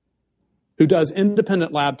enologist who does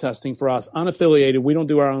independent lab testing for us, unaffiliated. We don't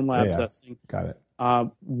do our own lab testing. Got it.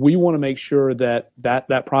 We want to make sure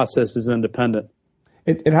that process is independent.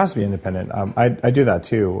 It has to be independent. I do that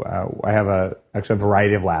too. I have actually a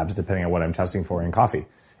variety of labs depending on what I'm testing for in coffee.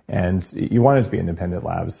 And you want it to be independent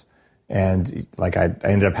labs. And like I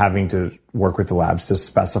ended up having to work with the labs to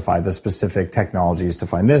specify the specific technologies to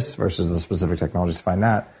find this versus the specific technologies to find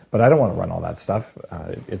that. But I don't want to run all that stuff.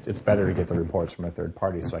 It's better to get the reports from a third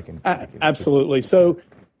party so I can absolutely. So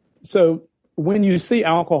when you see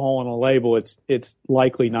alcohol on a label, it's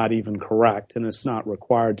likely not even correct, and it's not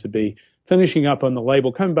required to be. Finishing up on the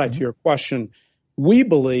label, coming back to your question, we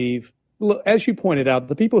believe, as you pointed out,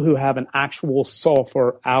 the people who have an actual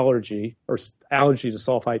sulfur allergy or allergy to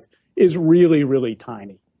sulfites is really, really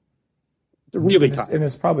tiny. Really tiny. And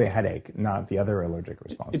it's probably a headache, not the other allergic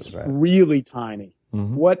responses, it's right? Really tiny.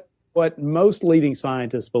 Mm-hmm. What most leading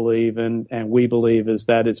scientists believe, and we believe, is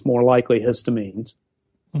that it's more likely histamines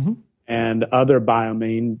and other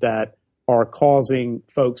biomine that are causing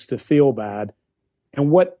folks to feel bad. And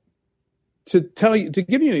to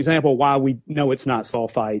give you an example why we know it's not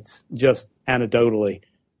sulfites, just anecdotally,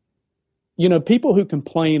 people who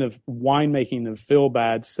complain of wine making them feel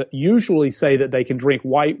bad usually say that they can drink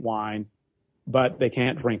white wine, but they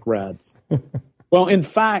can't drink reds. Well, in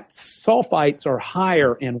fact, sulfites are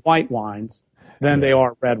higher in white wines than they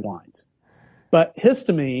are red wines, but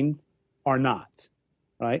histamine are not,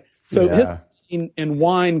 right? So histamine in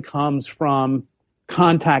wine comes from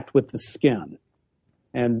contact with the skin.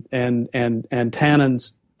 And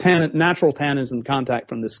tannins, natural tannins in contact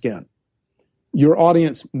from the skin. Your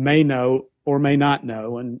audience may know or may not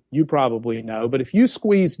know, and you probably know, but if you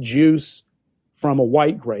squeeze juice from a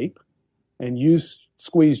white grape and you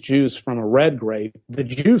squeeze juice from a red grape, the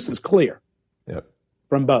juice is clear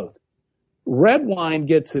from both. Red wine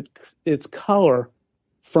gets its color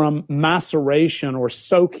from maceration or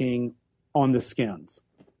soaking on the skins.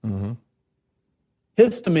 Mm-hmm.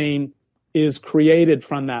 Histamine is created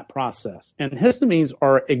from that process. And histamines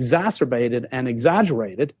are exacerbated and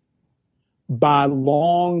exaggerated by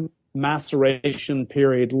long maceration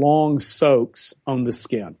period, long soaks on the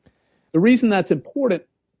skin. The reason that's important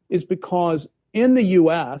is because in the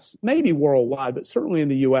U.S., maybe worldwide, but certainly in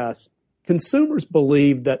the U.S., consumers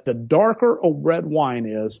believe that the darker a red wine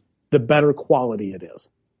is, the better quality it is.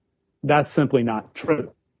 That's simply not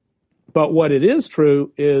true. But what it is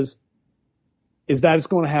true is that it's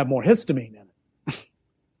going to have more histamine in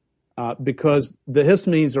it because the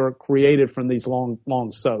histamines are created from these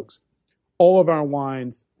long soaks. All of our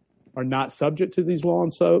wines are not subject to these long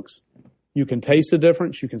soaks. You can taste the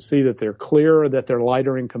difference. You can see that they're clearer, that they're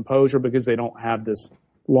lighter in composure because they don't have this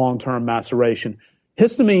long-term maceration.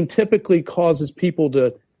 Histamine typically causes people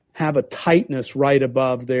to have a tightness right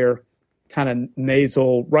above their kind of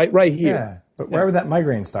nasal, right here. Yeah, but wherever that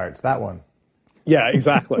migraine starts, that one. Yeah,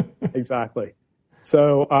 exactly, exactly.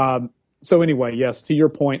 So anyway, yes, to your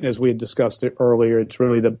point, as we had discussed it earlier, it's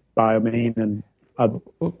really the biomine and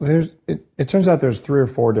it turns out there's 3 or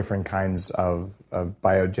 4 different kinds of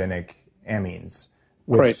biogenic amines,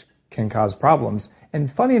 which can cause problems.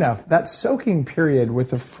 And funny enough, that soaking period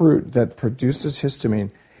with a fruit that produces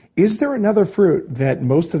histamine, is there another fruit that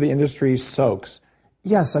most of the industry soaks?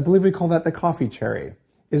 Yes, I believe we call that the coffee cherry.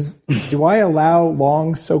 Do I allow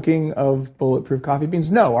long soaking of bulletproof coffee beans?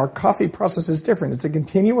 No, our coffee process is different. It's a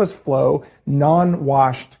continuous flow,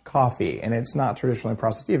 non-washed coffee, and it's not traditionally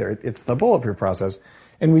processed either. It's the bulletproof process.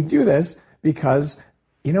 And we do this because,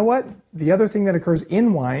 you know what? The other thing that occurs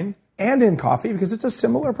in wine and in coffee, because it's a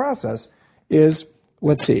similar process, is,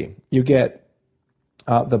 let's see, you get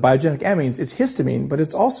the biogenic amines. It's histamine, but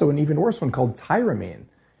it's also an even worse one called tyramine.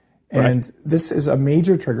 And this is a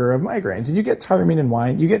major trigger of migraines. And you get tyramine in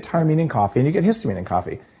wine, you get tyramine in coffee, and you get histamine in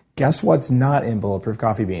coffee. Guess what's not in bulletproof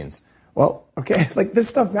coffee beans? Well, okay, like this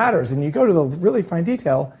stuff matters. And you go to the really fine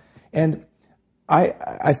detail. And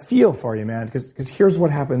I feel for you, man, because here's what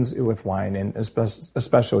happens with wine, and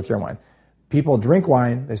especially with your wine. People drink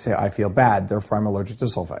wine, they say, I feel bad, therefore I'm allergic to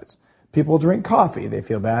sulfites. People drink coffee, they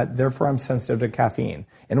feel bad, therefore I'm sensitive to caffeine.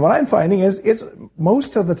 And what I'm finding is it's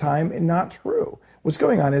most of the time not true. What's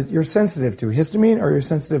going on is you're sensitive to histamine or you're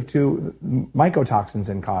sensitive to mycotoxins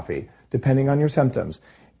in coffee, depending on your symptoms.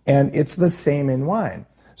 And it's the same in wine.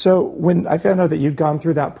 So when I found out that you'd gone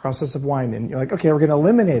through that process of wine and you're like, okay, we're going to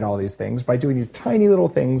eliminate all these things by doing these tiny little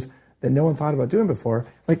things that no one thought about doing before,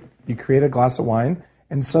 like you create a glass of wine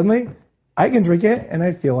and suddenly I can drink it and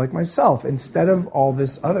I feel like myself instead of all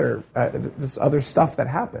this other stuff that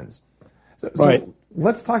happens. So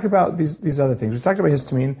let's talk about these other things. We talked about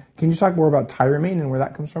histamine. Can you talk more about tyramine and where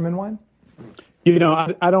that comes from in wine?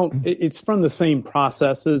 I don't. It's from the same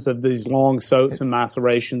processes of these long soaks and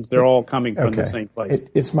macerations. They're all coming from the same place.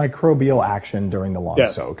 It's microbial action during the long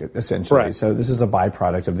soak, essentially. Correct. So this is a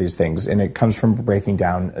byproduct of these things, and it comes from breaking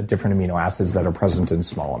down different amino acids that are present in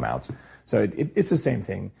small amounts. So it's the same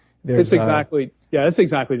thing. It's exactly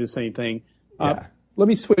the same thing. Let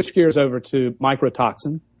me switch gears over to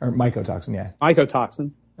mycotoxin. Or mycotoxin, yeah.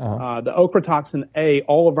 Mycotoxin. Uh-huh. The ochratoxin A,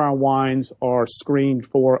 all of our wines are screened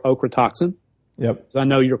for ochratoxin. Yep. As I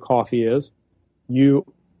know your coffee is.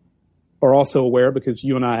 You are also aware, because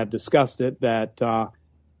you and I have discussed it, that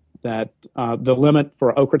the limit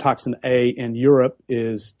for ochratoxin A in Europe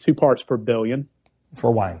is 2 parts per billion.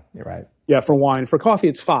 For wine, you're right. Yeah, for wine. For coffee,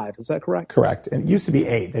 it's 5. Is that correct? Correct. And it used to be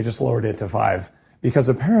 8. They just lowered it to 5 because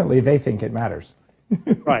apparently they think it matters.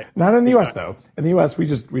 Right. Not in the U.S., though. In the U.S., we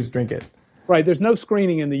just drink it. Right. There's no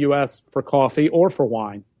screening in the U.S. for coffee or for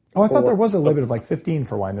wine. Oh, I thought there was a limit of like 15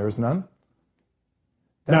 for wine. There was none?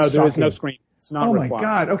 No, there is no screening. It's not required. Oh, my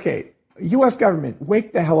God. Okay. U.S. government,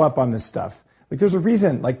 wake the hell up on this stuff. Like, there's a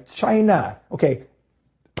reason. Like, China. Okay.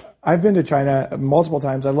 I've been to China multiple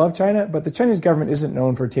times. I love China, but the Chinese government isn't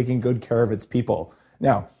known for taking good care of its people.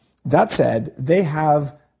 Now, that said, they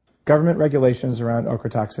have government regulations around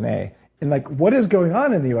ochratoxin A. And like, what is going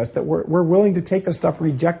on in the U.S. that we're willing to take the stuff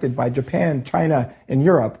rejected by Japan, China, and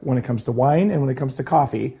Europe when it comes to wine and when it comes to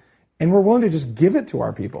coffee, and we're willing to just give it to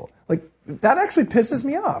our people? Like, that actually pisses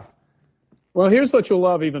me off. Well, here's what you'll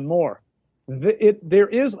love even more. There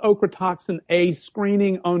is ochratoxin A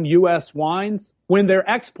screening on U.S. wines when they're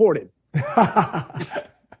exported.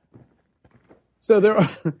 So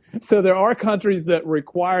there are countries that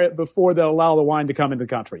require it before they'll allow the wine to come into the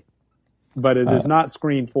country. But it is not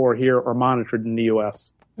screened for here or monitored in the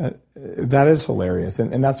U.S. That is hilarious.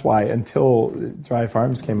 And that's why until Dry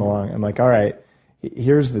Farms came along, I'm like, all right,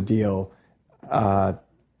 here's the deal.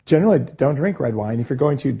 Generally, don't drink red wine. If you're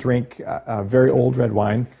going to drink very old red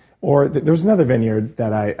wine, or there's another vineyard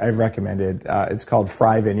that I've recommended. It's called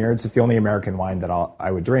Fry Vineyards. It's the only American wine that I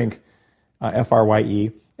would drink,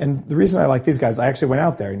 Frye. And the reason I like these guys, I actually went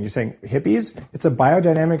out there, and you're saying hippies? It's a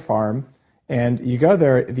biodynamic farm. And you go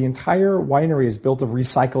there, the entire winery is built of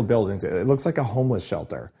recycled buildings. It looks like a homeless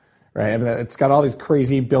shelter, right? I mean, it's got all these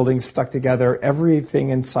crazy buildings stuck together. Everything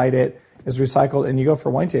inside it is recycled. And you go for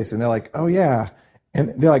wine tasting, and they're like, oh, yeah. And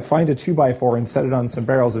they like find a 2x4 and set it on some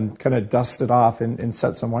barrels and kind of dust it off and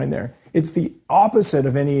set some wine there. It's the opposite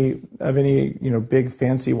of any big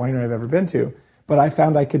fancy winery I've ever been to. But I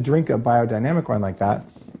found I could drink a biodynamic wine like that,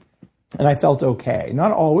 and I felt okay.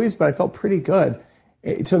 Not always, but I felt pretty good,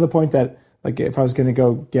 to the point that, like, if I was going to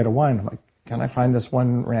go get a wine, I'm like, can I find this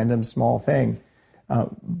one random small thing?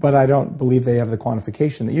 But I don't believe they have the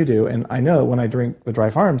quantification that you do. And I know that when I drink the Dry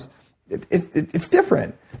Farms, it's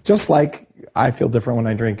different. Just like I feel different when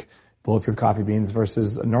I drink bulletproof coffee beans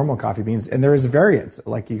versus normal coffee beans. And there is variance.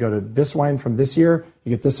 Like, you go to this wine from this year, you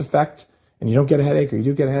get this effect, and you don't get a headache, or you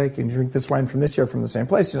do get a headache, and you drink this wine from this year from the same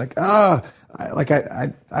place. You're like, I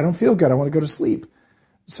don't feel good. I want to go to sleep.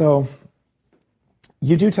 So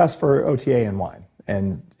you do test for OTA in wine,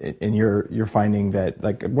 and you're finding that,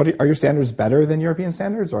 like, what are your standards better than European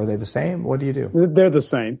standards, or are they the same? What do you do? They're the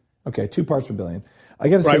same. Okay, 2 parts per billion. I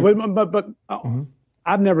got to say, but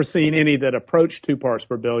I've never seen any that approach 2 parts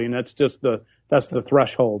per billion. That's just that's the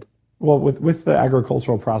threshold. Well, with the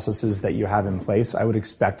agricultural processes that you have in place, I would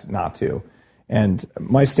expect not to. And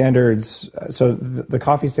my standards, so the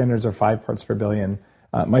coffee standards are 5 parts per billion.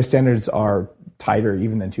 My standards are tighter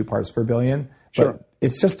even than 2 parts per billion. Sure. But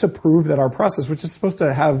it's just to prove that our process, which is supposed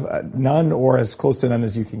to have none or as close to none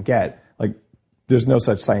as you can get, like, there's no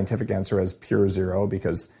such scientific answer as pure zero,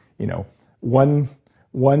 because,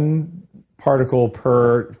 one particle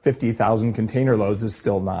per 50,000 container loads is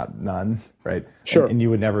still not none, right? Sure. And you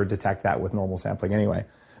would never detect that with normal sampling anyway.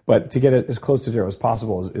 But to get it as close to zero as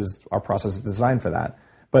possible is our process is designed for that.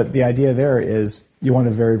 But the idea there is you want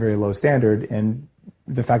a very, very low standard, and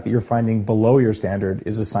the fact that you're finding below your standard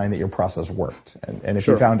is a sign that your process worked. And if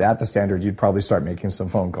Sure. you found at the standard, you'd probably start making some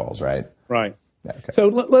phone calls, right? Right. Yeah, okay. So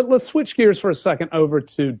let's switch gears for a second over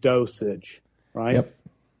to dosage, right? Yep.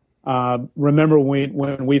 Remember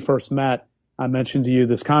when we first met, I mentioned to you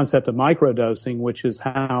this concept of microdosing, which is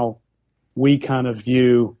how we kind of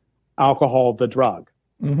view alcohol, the drug,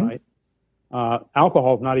 right?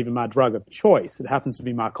 Alcohol is not even my drug of choice. It happens to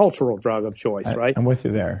be my cultural drug of choice, right? I'm with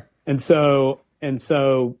you there. And so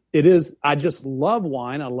it is. I just love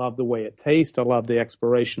wine. I love the way it tastes. I love the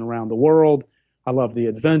exploration around the world. I love the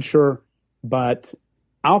adventure. But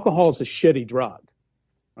alcohol is a shitty drug,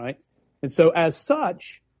 right? And so as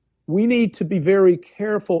such, we need to be very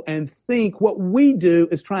careful and think. What we do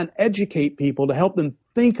is try and educate people to help them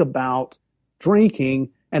think about drinking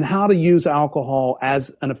and how to use alcohol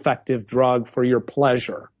as an effective drug for your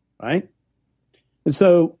pleasure, right? And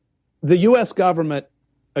so the U.S. government,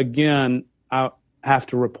 again, I have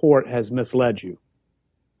to report, has misled you.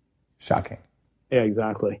 Shocking. Yeah,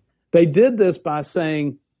 exactly. They did this by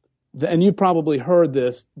saying, and you've probably heard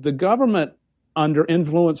this, the government, under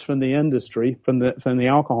influence from the industry, from the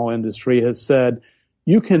alcohol industry, has said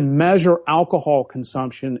you can measure alcohol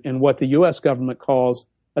consumption in what the U.S. government calls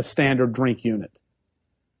a standard drink unit.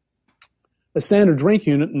 A standard drink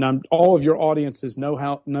unit, and all of your audiences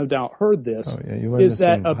no doubt heard this, is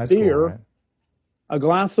that a beer, right? A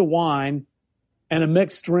glass of wine, and a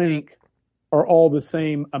mixed drink are all the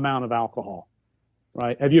same amount of alcohol,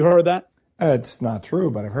 right? Have you heard that? It's not true,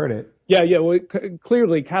 but I've heard it. Yeah. Well,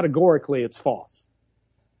 clearly, categorically, it's false.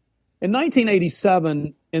 In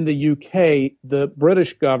 1987, in the UK, the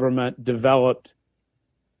British government developed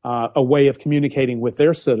a way of communicating with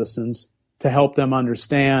their citizens to help them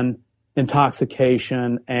understand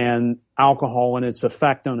intoxication and alcohol and its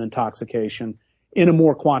effect on intoxication in a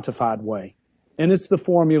more quantified way. And it's the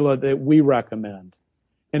formula that we recommend.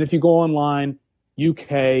 And if you go online,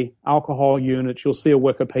 UK alcohol units, you'll see a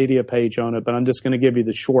Wikipedia page on it, but I'm just going to give you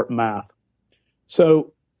the short math.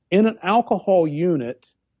 So in an alcohol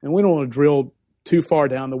unit, and we don't want to drill too far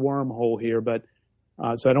down the wormhole here, but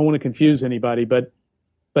so I don't want to confuse anybody, but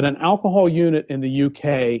an alcohol unit in the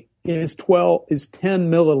UK is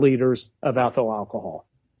 10 milliliters of ethyl alcohol.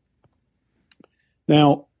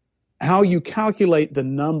 Now, how you calculate the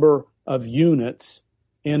number of units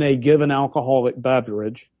in a given alcoholic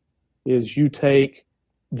beverage is you take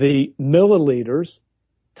the milliliters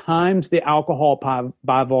times the alcohol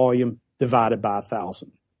by volume divided by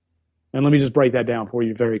 1,000. And let me just break that down for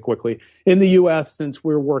you very quickly. In the U.S., since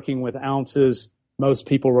we're working with ounces, most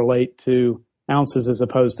people relate to ounces as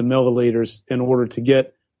opposed to milliliters. In order to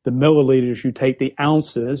get the milliliters, you take the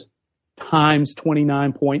ounces times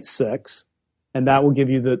 29.6, and that will give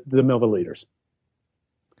you the milliliters.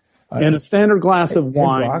 In a standard glass of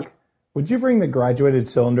wine. Brock, would you bring the graduated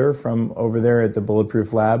cylinder from over there at the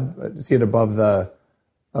Bulletproof Lab? See it above the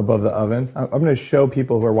oven? I'm going to show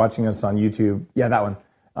people who are watching us on YouTube. Yeah, that one.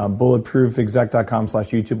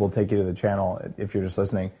 Bulletproofexec.com/YouTube will take you to the channel if you're just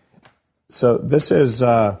listening. So this is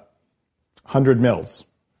 100 mils.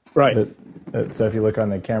 Right. So if you look on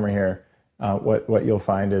the camera here, what you'll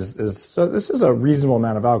find is so this is a reasonable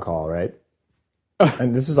amount of alcohol, right?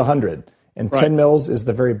 And this is 100. And 10 mils is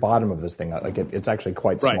the very bottom of this thing. Like it's actually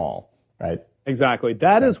quite small, right? Exactly.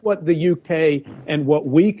 That is what the UK and what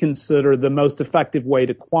we consider the most effective way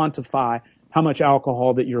to quantify how much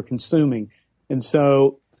alcohol that you're consuming. And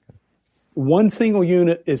so one single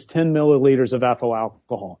unit is 10 milliliters of ethyl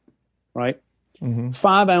alcohol, right?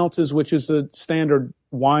 5 ounces, which is a standard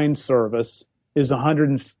wine service, is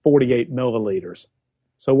 148 milliliters.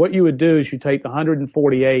 So what you would do is you take the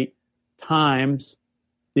 148 times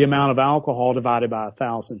the amount of alcohol divided by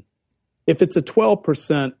 1,000. If it's a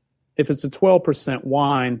 12%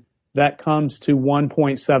 wine, that comes to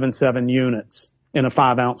 1.77 units in a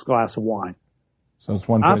 5-ounce glass of wine. So it's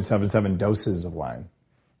 1.77 doses of wine.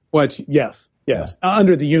 Which, yes,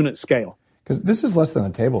 under the unit scale. Because this is less than a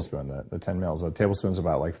tablespoon, the 10 mils. A tablespoon's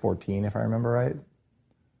about like 14, if I remember right.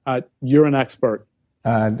 You're an expert.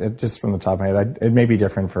 Just from the top of my head, it may be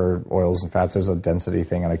different for oils and fats. There's a density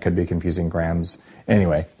thing, and I could be confusing grams.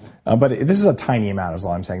 Anyway, but this is a tiny amount. Is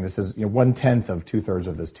all I'm saying. This is 1/10 of 2/3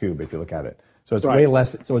 of this tube, if you look at it. So it's way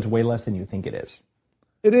less. So it's way less than you think it is.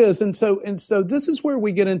 It is, and so this is where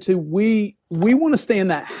we get into we want to stay in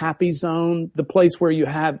that happy zone, the place where you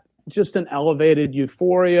have just an elevated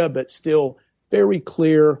euphoria, but still very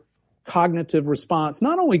clear cognitive response.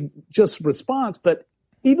 Not only just response, but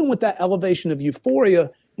even with that elevation of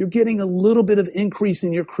euphoria, you're getting a little bit of increase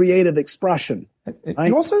in your creative expression.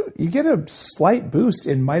 Right? You get a slight boost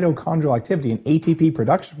in mitochondrial activity and ATP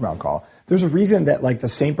production from alcohol. There's a reason that like the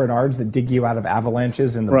St. Bernards that dig you out of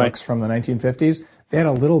avalanches in the books from the 1950s, they had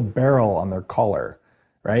a little barrel on their collar,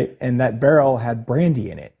 right? And that barrel had brandy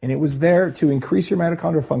in it. And it was there to increase your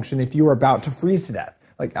mitochondrial function if you were about to freeze to death.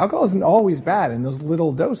 Like alcohol isn't always bad in those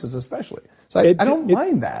little doses especially. So I don't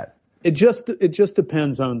mind that. It just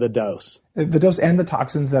depends on the dose. The dose and the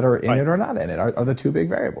toxins that are in it or not in it are the two big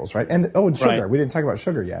variables, right? And sugar. We didn't talk about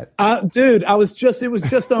sugar yet. Dude, it was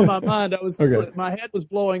just on my mind. My head was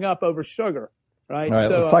blowing up over sugar, right? All right,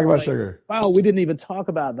 so let's talk about sugar. Wow, we didn't even talk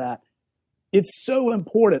about that. It's so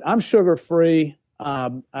important. I'm sugar-free.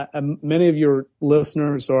 Many of your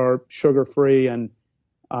listeners are sugar-free, and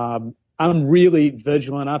I'm really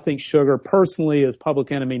vigilant. I think sugar personally is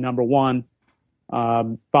public enemy number one.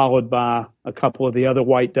 Followed by a couple of the other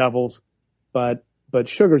white devils, but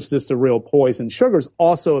sugar's just a real poison. Sugar's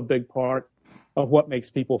also a big part of what makes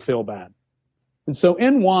people feel bad. And so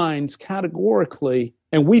in wines, categorically,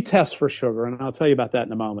 and we test for sugar, and I'll tell you about that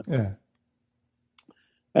in a moment. Yeah.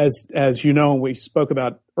 As you know, and we spoke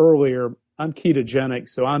about earlier, I'm ketogenic,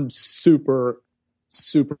 so I'm super,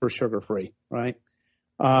 super sugar-free, right?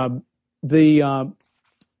 In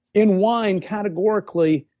wine,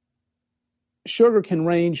 categorically, sugar can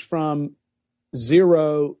range from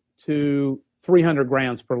 0 to 300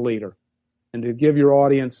 grams per liter. And to give your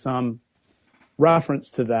audience some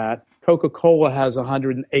reference to that, Coca-Cola has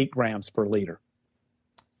 108 grams per liter.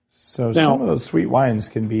 So now, some of those sweet wines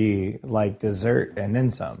can be like dessert and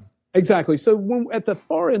then some. Exactly. So when, at the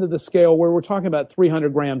far end of the scale, where we're talking about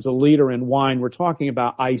 300 grams a liter in wine, we're talking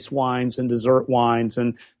about ice wines and dessert wines,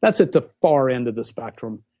 and that's at the far end of the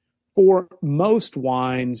spectrum. For most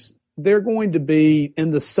wines, they're going to be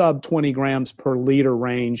in the sub 20 grams per liter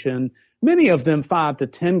range, and many of them 5 to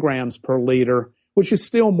 10 grams per liter, which is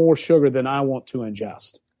still more sugar than I want to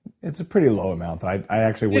ingest. It's a pretty low amount, though. I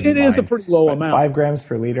actually wouldn't mind. It is a pretty low amount. 5 grams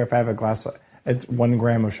per liter, if I have a glass, it's 1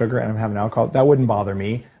 gram of sugar and I'm having alcohol, that wouldn't bother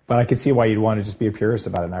me, but I could see why you'd want to just be a purist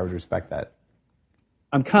about it, and I would respect that.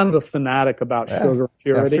 I'm kind of a fanatic about sugar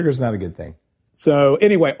purity. Yeah, sugar's not a good thing. So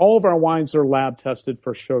anyway, all of our wines are lab tested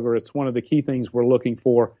for sugar. It's one of the key things we're looking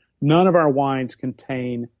for. None of our wines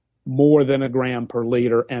contain more than 1 gram per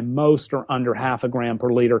liter, and most are under 0.5 gram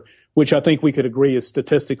per liter, which I think we could agree is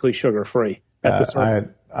statistically sugar-free.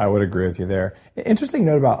 I would agree with you there. Interesting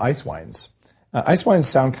note about ice wines. Ice wines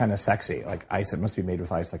sound kind of sexy, like ice. It must be made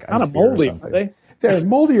with ice, like ice beer moldy, or something. Are they? They're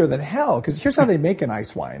moldier than hell, because here's how they make an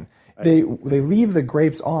ice wine. They leave the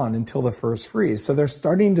grapes on until the first freeze, so they're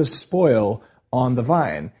starting to spoil on the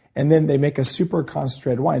vine. And then they make a super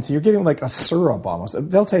concentrated wine. So you're getting like a syrup almost.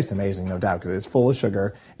 They'll taste amazing, no doubt, because it's full of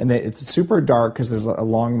sugar. And it's super dark because there's a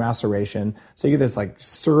long maceration. So you get this like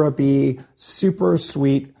syrupy, super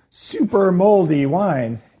sweet, super moldy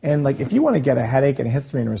wine. And like if you want to get a headache and a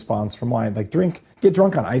histamine response from wine, like get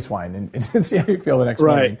drunk on ice wine and see how you feel the next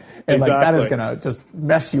morning. And like that is going to just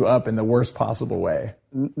mess you up in the worst possible way.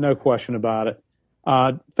 No question about it.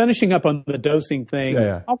 Finishing up on the dosing thing,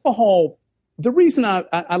 alcohol. The reason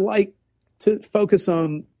I like to focus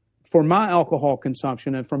on, for my alcohol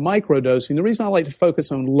consumption and for microdosing, the reason I like to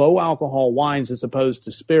focus on low alcohol wines as opposed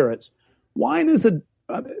to spirits,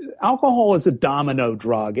 alcohol is a domino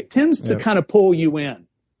drug. It tends to kind of pull you in,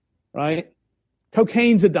 right?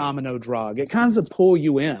 Cocaine's a domino drug. It kind of pull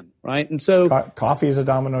you in, right? And so coffee is a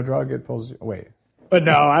domino drug. It pulls you. Wait. But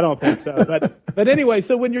no, I don't think so. But anyway,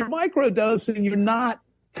 so when you're microdosing, you're not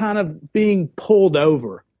kind of being pulled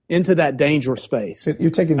over into that danger space. You're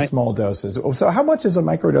taking small doses. So how much is a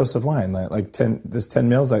microdose of wine? Like 10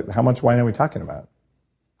 mils? Like how much wine are we talking about?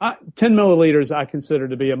 10 milliliters I consider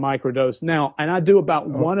to be a microdose. Now, and I do about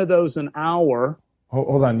one of those an hour.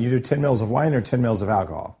 Hold on. You do 10 mils of wine or 10 mils of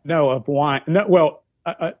alcohol? No, of wine. No, well,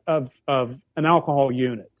 of an alcohol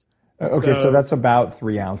unit. Okay, so that's about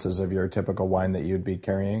 3 ounces of your typical wine that you'd be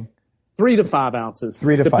carrying? 3 to 5 ounces.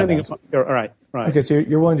 3 to 5 ounces. Right. Okay, so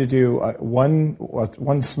you're willing to do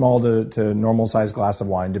one small to normal sized glass of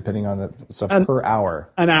wine, depending on per hour.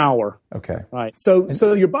 An hour. Okay. Right.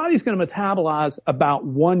 So your body's going to metabolize about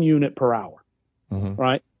 1 unit per hour.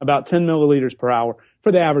 Right. About 10 milliliters per hour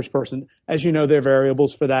for the average person. As you know, there are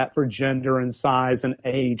variables for that, for gender and size and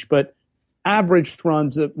age, but average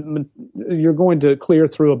runs, you're going to clear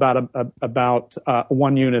through about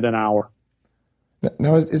 1 unit an hour.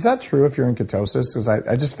 No, is that true if you're in ketosis? Because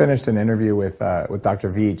I just finished an interview with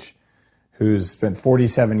Dr. Veach, who's spent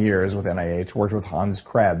 47 years with NIH, worked with Hans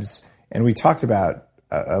Krebs, and we talked about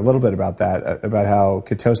a little bit about that, about how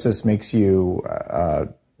ketosis makes you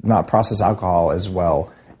not process alcohol as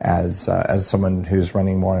well as someone who's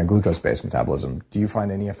running more on a glucose-based metabolism. Do you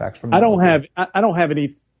find any effects from that? I don't have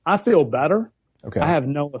any. I feel better. Okay. I have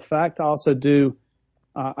no effect. I also do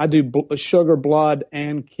I do sugar blood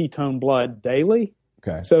and ketone blood daily.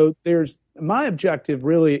 Okay. So there's my objective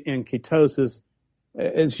really in ketosis,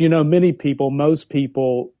 as you know, most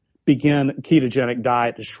people begin a ketogenic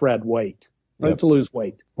diet to shred weight, right? Yep. To lose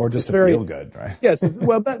weight. Or just to feel good, right? Yes.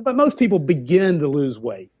 Well, but most people begin to lose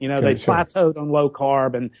weight. You know, Okay, they sure. plateaued on low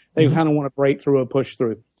carb and they kind of want to break through or push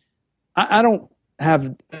through. I don't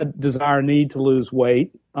have a desire, need to lose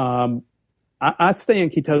weight. I stay in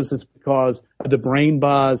ketosis because of the brain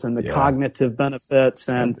buzz and the cognitive benefits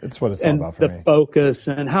and it's what it's all about for the me. focus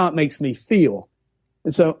and how it makes me feel.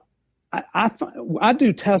 And so I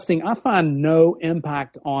do testing. I find no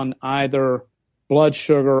impact on either blood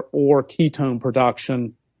sugar or ketone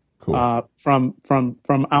production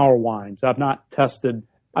from our wines. I've not tested.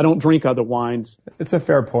 I don't drink other wines. It's a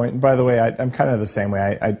fair point. And by the way, I'm kind of the same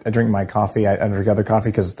way. I drink my coffee. I drink other coffee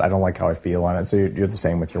because I don't like how I feel on it. So you're the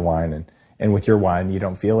same with your wine. And with your wine, you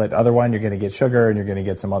don't feel it. Other wine, you're going to get sugar and you're going to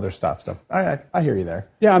get some other stuff. So I hear you there.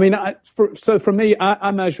 Yeah, I mean, for me,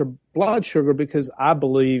 I measure blood sugar because I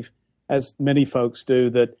believe, as many folks do,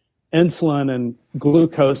 that insulin and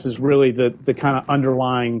glucose is really the kind of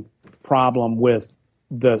underlying problem with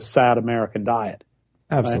the sad American diet.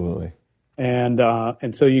 Absolutely. Right?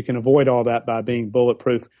 And so you can avoid all that by being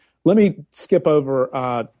bulletproof. Let me skip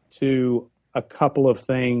over to a couple of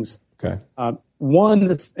things. Okay. One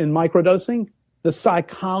that's in microdosing, the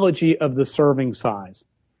psychology of the serving size,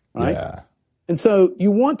 right? Yeah. And so you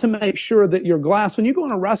want to make sure that your glass, when you go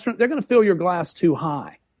in a restaurant, they're going to fill your glass too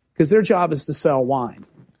high because their job is to sell wine,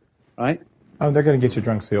 right? Oh, they're going to get you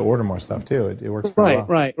drunk so you'll order more stuff too. It works pretty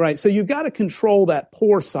well. Right. So you've got to control that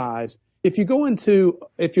pour size. If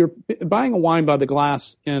you're buying a wine by the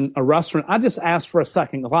glass in a restaurant, I just ask for a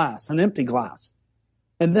second glass, an empty glass.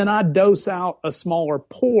 And then I dose out a smaller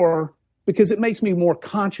pour because it makes me more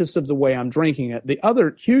conscious of the way I'm drinking it. The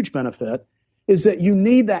other huge benefit is that you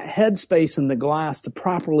need that headspace in the glass to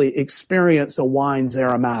properly experience a wine's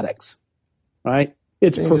aromatics, right?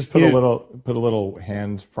 It's Can you just put a little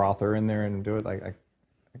hand frother in there and do it like.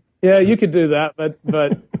 Yeah, you could do that,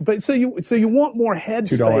 but so you want more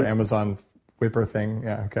headspace. $2 Amazon whipper thing,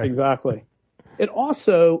 yeah, okay. Exactly. It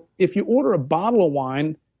also, if you order a bottle of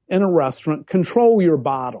wine in a restaurant, control your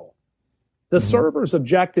bottle. The server's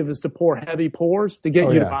objective is to pour heavy pours to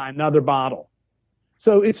get you to buy another bottle.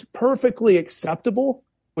 So it's perfectly acceptable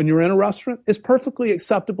when you're in a restaurant. It's perfectly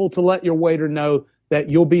acceptable to let your waiter know that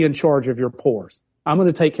you'll be in charge of your pours. I'm going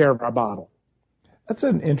to take care of our bottle. That's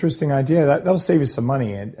an interesting idea. That'll save you some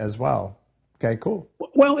money as well. Okay, cool.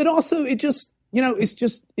 Well, it's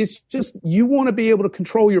just you want to be able to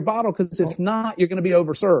control your bottle because if not, you're going to be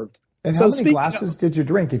overserved. And how many glasses did you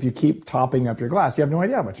drink? If you keep topping up your glass, you have no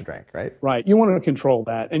idea how much you drank, right? Right. You want to control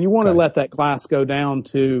that, and you want to let that glass go down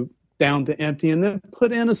to empty, and then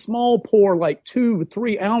put in a small pour, like 2 or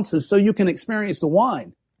 3 ounces, so you can experience the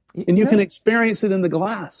wine, and you can experience it in the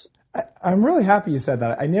glass. I'm really happy you said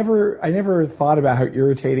that. I never thought about how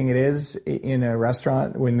irritating it is in a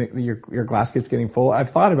restaurant when your glass keeps getting full. I've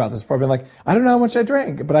thought about this before. I've been like, I don't know how much I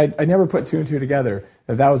drank, but I never put 2 and 2 together.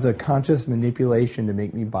 That was a conscious manipulation to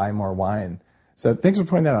make me buy more wine. So thanks for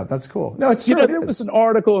pointing that out. That's cool. No, it's true. There was an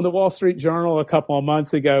article in the Wall Street Journal a couple of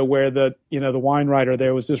months ago where the wine writer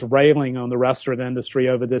there was just railing on the restaurant industry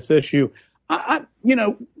over this issue. I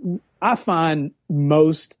find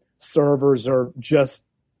most servers are just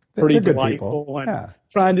pretty delightful and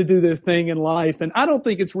trying to do their thing in life. And I don't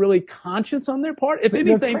think it's really conscious on their part. If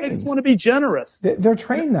anything, they just want to be generous. They're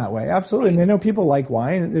trained that way, absolutely. And they know people like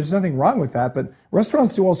wine. There's nothing wrong with that. But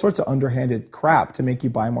restaurants do all sorts of underhanded crap to make you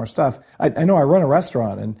buy more stuff. I know I run a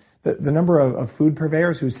restaurant, and the number of food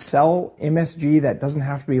purveyors who sell MSG that doesn't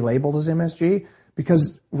have to be labeled as MSG,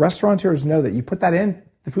 because restaurateurs know that you put that in,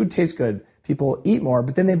 the food tastes good. People eat more,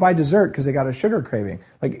 but then they buy dessert because they got a sugar craving.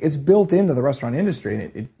 Like, it's built into the restaurant industry,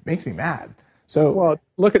 and it makes me mad. So, well,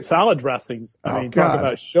 look at salad dressings. I mean, talk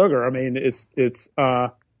about sugar. I mean, it's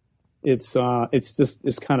kind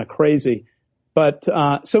of crazy. But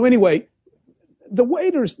so anyway, the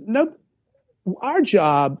waiters. Our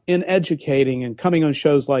job in educating and coming on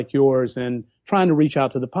shows like yours and trying to reach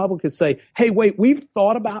out to the public is say, hey, wait, we've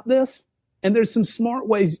thought about this. And there's some smart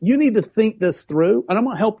ways. You need to think this through, and I'm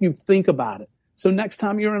going to help you think about it. So next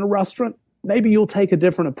time you're in a restaurant, maybe you'll take a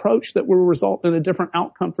different approach that will result in a different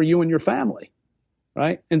outcome for you and your family,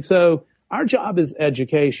 right? And so our job is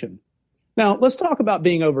education. Now, let's talk about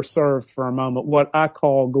being overserved for a moment, what I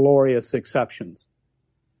call glorious exceptions.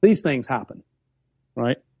 These things happen,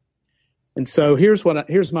 right? And so here's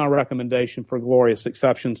my recommendation for glorious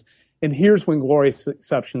exceptions, and here's when glorious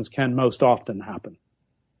exceptions can most often happen.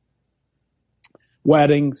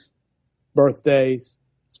 Weddings, birthdays,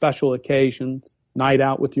 special occasions, night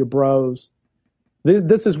out with your bros.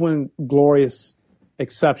 This is when glorious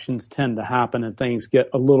exceptions tend to happen and things get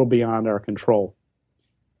a little beyond our control.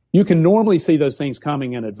 You can normally see those things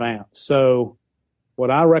coming in advance. So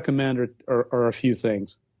what I recommend are a few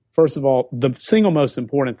things. First of all, the single most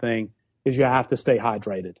important thing is you have to stay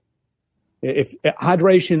hydrated. If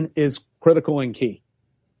hydration is critical and key,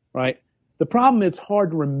 right? The problem, it's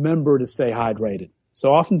hard to remember to stay hydrated.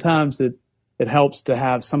 So oftentimes it helps to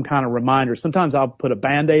have some kind of reminder. Sometimes I'll put a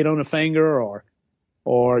Band-Aid on a finger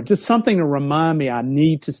or just something to remind me I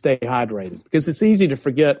need to stay hydrated, because it's easy to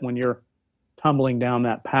forget when you're tumbling down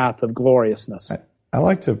that path of gloriousness. I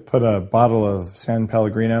like to put a bottle of San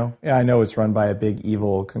Pellegrino. Yeah, I know it's run by a big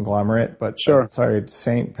evil conglomerate, but sure. Sorry, it's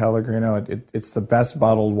Saint Pellegrino. It's the best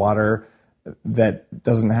bottled water that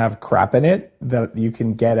doesn't have crap in it that you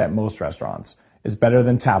can get at most restaurants. It's better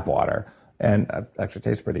than tap water, and actually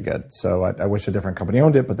tastes pretty good. So I wish a different company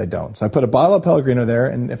owned it, but they don't. So I put a bottle of Pellegrino there,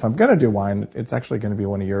 and if I'm going to do wine, it's actually going to be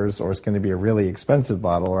one of yours, or it's going to be a really expensive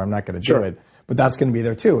bottle, or I'm not going to do it. But that's going to be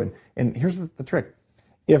there too. And here's the trick.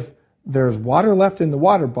 If there's water left in the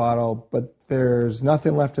water bottle, but there's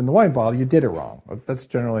nothing left in the wine bottle, you did it wrong. That's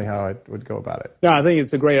generally how I would go about it. No, I think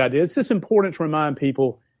it's a great idea. It's just important to remind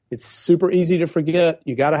people. It's super easy to forget.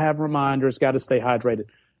 You got to have reminders, got to stay hydrated.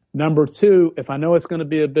 Number two, if I know it's going to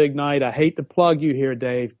be a big night, I hate to plug you here,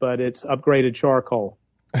 Dave, but it's upgraded charcoal.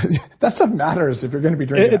 That stuff matters if you're going to be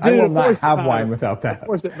drinking. I will not have wine without that. Of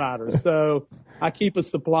course it matters. So I keep a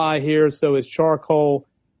supply here, so it's charcoal,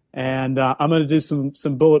 and I'm going to do some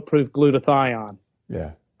bulletproof glutathione.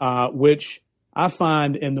 Yeah. Which I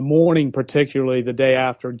find in the morning, particularly the day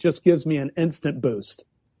after, just gives me an instant boost,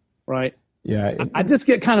 right? Yeah. I just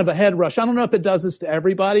get kind of a head rush. I don't know if it does this to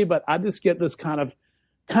everybody, but I just get this kind of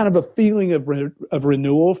a feeling of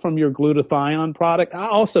renewal from your glutathione product. I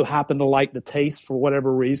also happen to like the taste for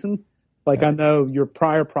whatever reason. Like, I know your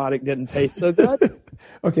prior product didn't taste so good.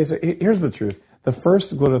 Okay, so here's the truth. The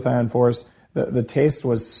first glutathione force, the taste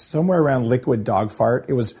was somewhere around liquid dog fart.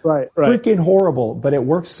 It was freaking horrible, but it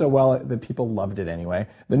worked so well that people loved it anyway.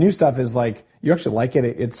 The new stuff is like, you actually like it.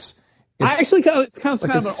 It's it's kind of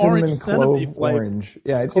like an orange clove orange.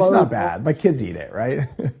 Yeah, it's not bad. My kids eat it, right?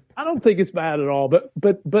 I don't think it's bad at all.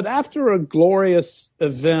 But after a glorious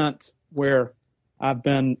event where I've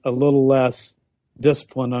been a little less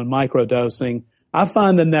disciplined on microdosing, I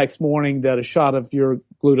find the next morning that a shot of your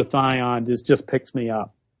glutathione just picks me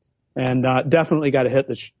up. And definitely got to hit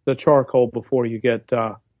the charcoal before you get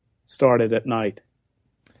started at night.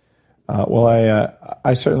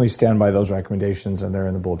 I certainly stand by those recommendations, and they're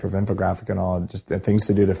in the Bulletproof infographic and all, just things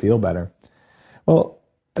to do to feel better. Well,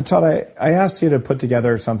 Todd, I asked you to put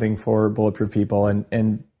together something for Bulletproof people,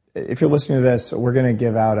 and if you're listening to this, we're going to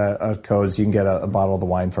give out a code so you can get a bottle of the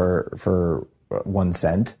wine for 1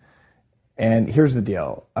 cent. And here's the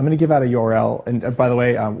deal. I'm going to give out a URL, and by the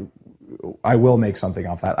way, I will make something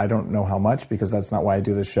off that. I don't know how much, because that's not why I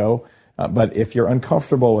do this show. But if you're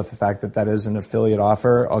uncomfortable with the fact that is an affiliate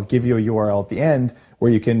offer, I'll give you a URL at the end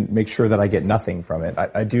where you can make sure that I get nothing from it.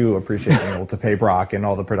 I do appreciate being able to pay Brock and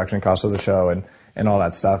all the production costs of the show and all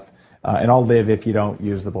that stuff. And I'll live if you don't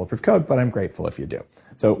use the Bulletproof code, but I'm grateful if you do.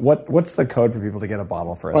 So what's the code for people to get a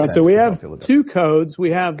bottle for a cent? So we have two codes.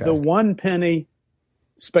 We have the 1 penny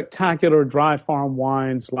spectacular Dry Farm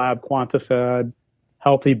Wines Lab Quantified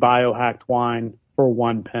Healthy Biohacked Wine for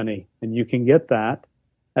 1 penny. And you can get that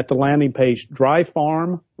at the landing page,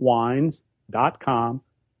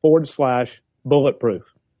 dryfarmwines.com/bulletproof.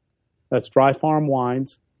 That's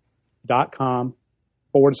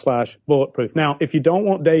dryfarmwines.com/bulletproof. Now, if you don't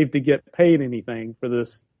want Dave to get paid anything for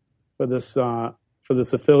this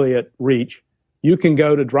affiliate reach, you can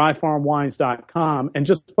go to dryfarmwines.com and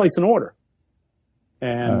just place an order.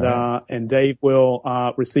 And Dave will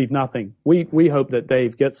receive nothing. We hope that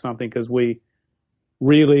Dave gets something, because we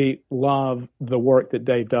really love the work that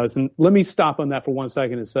Dave does. And let me stop on that for 1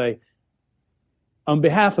 second and say, on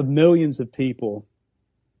behalf of millions of people,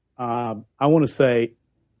 I want to say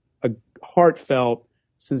a heartfelt,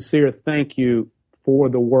 sincere thank you for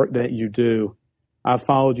the work that you do. I've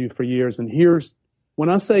followed you for years, and when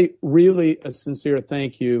I say really a sincere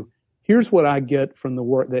thank you, here's what I get from the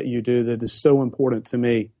work that you do that is so important to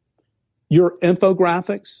me. Your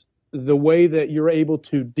infographics, the way that you're able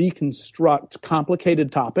to deconstruct complicated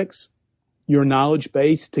topics, your knowledge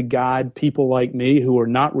base to guide people like me who are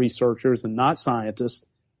not researchers and not scientists,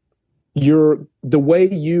 the way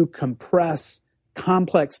you compress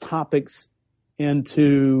complex topics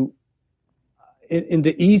into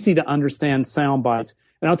easy to understand sound bites.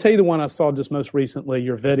 And I'll tell you the one I saw just most recently,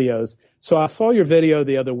 your videos. So I saw your video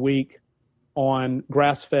the other week on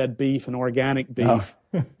grass-fed beef and organic beef.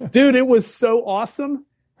 Dude, it was so awesome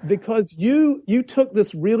because you took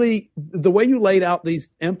this the way you laid out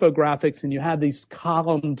these infographics and you had these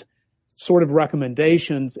columned sort of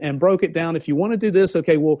recommendations and broke it down. If you want to do this,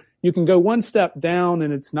 okay, well, you can go one step down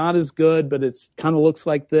and it's not as good, but it's kind of looks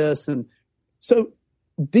like this. And so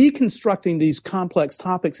deconstructing these complex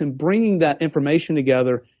topics and bringing that information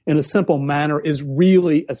together in a simple manner is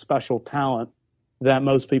really a special talent that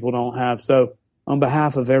most people don't have. So on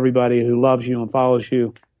behalf of everybody who loves you and follows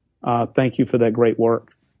you, thank you for that great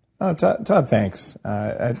work. Oh, Todd, thanks.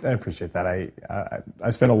 I appreciate that. I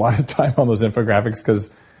spent a lot of time on those infographics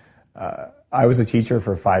because I was a teacher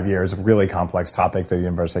for 5 years of really complex topics at the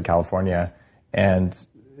University of California, and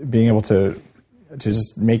being able to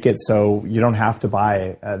just make it so you don't have to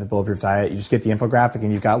buy the Bulletproof Diet. You just get the infographic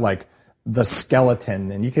and you've got like the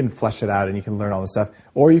skeleton and you can flesh it out and you can learn all this stuff.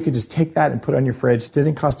 Or you could just take that and put it on your fridge. It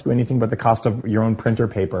doesn't cost you anything but the cost of your own printer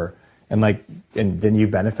paper, and then you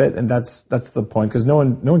benefit. And that's the point, because no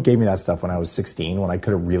one gave me that stuff when I was 16 when I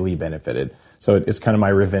could have really benefited. So it's kind of my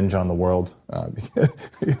revenge on the world.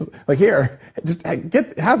 Like, here, just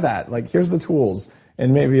have that. Like, here's the tools,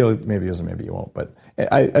 and maybe you'll use them, maybe you won't. But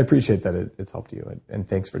I appreciate that it's helped you, and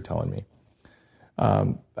thanks for telling me.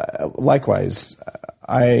 Likewise,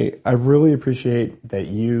 I really appreciate that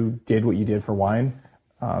you did what you did for wine.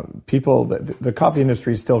 People, the coffee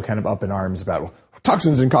industry is still kind of up in arms about, well,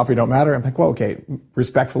 toxins in coffee don't matter. I'm like, well, okay,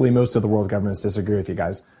 respectfully, most of the world governments disagree with you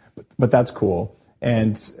guys, but that's cool.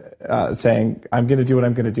 And saying, I'm going to do what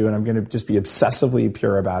I'm going to do, and I'm going to just be obsessively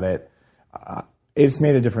pure about it. It's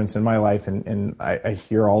made a difference in my life, and I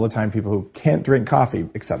hear all the time people who can't drink coffee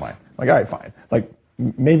except mine. I'm like, all right, fine. Like,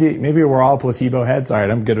 maybe we're all placebo heads. All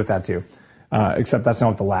right, I'm good with that too. Except that's not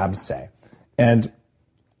what the labs say. And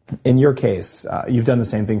in your case, you've done the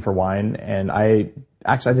same thing for wine, and I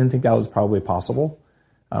didn't think that was probably possible,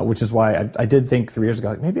 which is why I did think 3 years ago,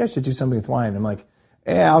 like, maybe I should do something with wine. I'm like,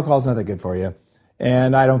 alcohol's not that good for you.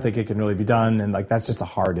 And I don't think it can really be done. And like, that's just a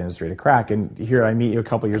hard industry to crack. And here I meet you a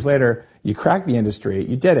couple years later, you crack the industry,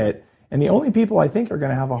 you did it. And the only people I think are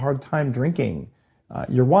going to have a hard time drinking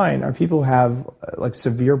your wine are people who have like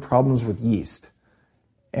severe problems with yeast.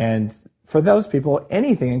 And for those people,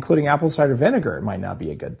 anything, including apple cider vinegar, might not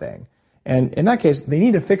be a good thing. And in that case, they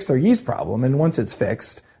need to fix their yeast problem. And once it's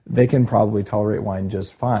fixed, they can probably tolerate wine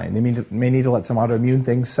just fine. They may need to let some autoimmune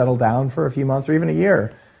things settle down for a few months or even a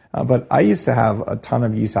year. But I used to have a ton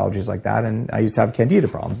of yeast allergies like that, and I used to have candida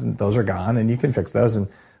problems, and those are gone, and you can fix those. And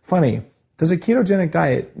funny, does a ketogenic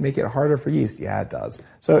diet make it harder for yeast? Yeah, it does.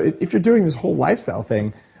 So if you're doing this whole lifestyle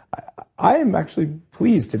thing, I am actually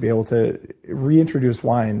pleased to be able to reintroduce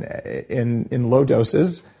wine in low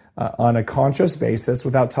doses on a conscious basis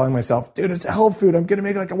without telling myself, dude, it's a health food. I'm going to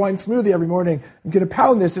make like a wine smoothie every morning. I'm going to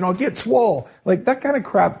pound this and I'll get swole. Like, that kind of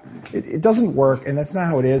crap, it doesn't work, and that's not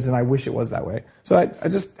how it is, and I wish it was that way. So I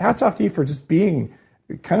just, hats off to you for just being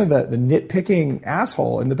kind of the nitpicking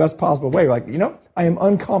asshole in the best possible way. Like, I am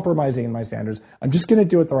uncompromising in my standards. I'm just going to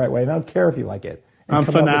do it the right way, and I don't care if you like it. I'm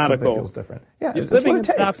fanatical. That feels different. Yeah, that's what it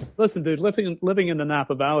takes. Listen, dude, living in the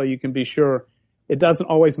Napa Valley, you can be sure it doesn't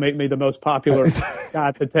always make me the most popular guy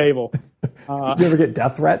at the table. Do you ever get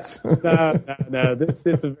death threats? No.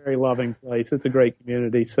 It's a very loving place. It's a great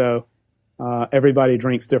community. So everybody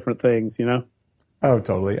drinks different things, Oh,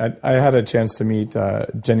 totally. I had a chance to meet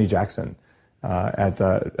Jenny Jackson at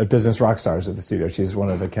Business Rockstars at the studio. She's one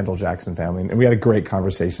of the Kendall Jackson family. And we had a great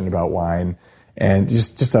conversation about wine, and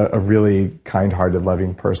just a really kind-hearted,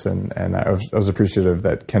 loving person. And I was appreciative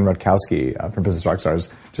that Ken Rutkowski from Business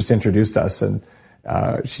Rockstars just introduced us. And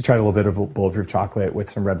she tried a little bit of bulletproof chocolate with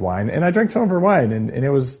some red wine. And I drank some of her wine, and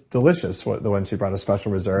it was delicious, the one she brought, a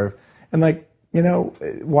special reserve. And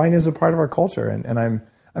wine is a part of our culture. And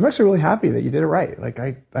I'm actually really happy that you did it right. Like,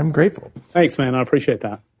 I'm grateful. Thanks, man. I appreciate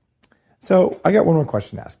that. So I got one more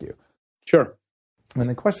question to ask you. Sure. And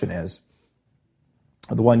the question is,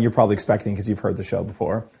 the one you're probably expecting because you've heard the show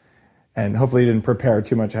before, and hopefully you didn't prepare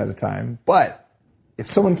too much ahead of time. But if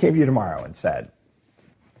someone came to you tomorrow and said,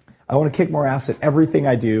 I want to kick more ass at everything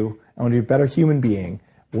I do, I want to be a better human being,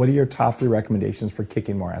 what are your top 3 recommendations for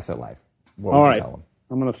kicking more ass at life? What would you tell them?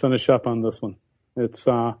 I'm going to finish up on this one. It's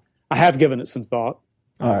I have given it some thought.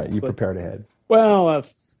 All right, you prepared ahead. Well,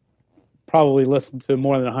 I've probably listened to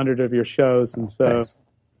more than 100 of your shows, and so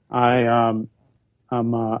I'm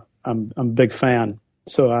a big fan.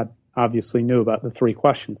 So I obviously knew about the 3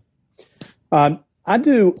 questions. I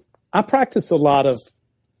practice a lot of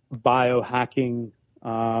biohacking,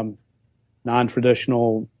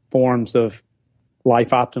 non-traditional forms of life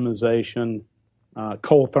optimization,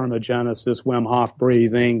 cold thermogenesis, Wim Hof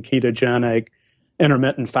breathing, ketogenic,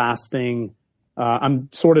 intermittent fasting. I'm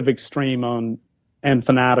sort of extreme on and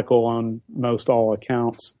fanatical on most all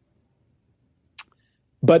accounts.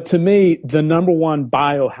 But to me, the number one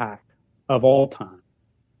biohack of all time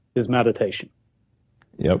is meditation.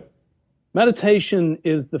 Yep. Meditation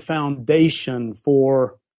is the foundation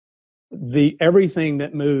for everything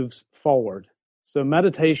that moves forward. So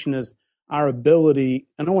meditation is our ability,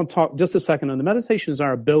 and I want to talk just a second on the meditation is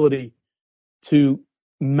our ability to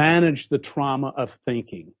manage the trauma of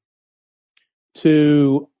thinking,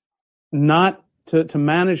 to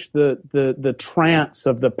manage the trance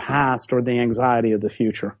of the past or the anxiety of the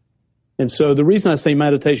future. And so the reason I say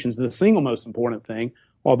meditation is the single most important thing,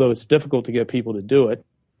 although it's difficult to get people to do it,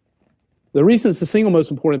 the reason it's the single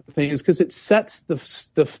most important thing is because it sets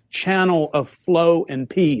the channel of flow and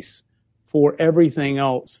peace for everything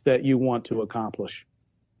else that you want to accomplish.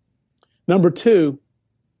 Number two,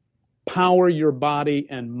 power your body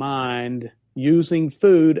and mind using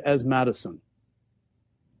food as medicine.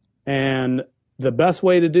 And the best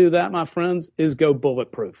way to do that, my friends, is go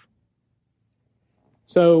bulletproof.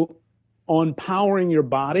 So on powering your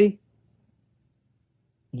body,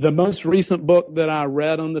 the most recent book that I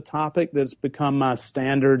read on the topic that's become my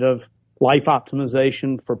standard of life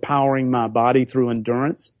optimization for powering my body through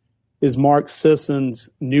endurance is Mark Sisson's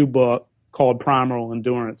new book called Primal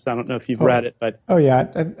Endurance. I don't know if you've read it, but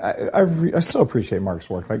I so appreciate Mark's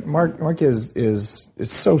work. Like Mark is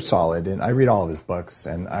so solid, and I read all of his books,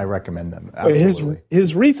 and I recommend them. Absolutely.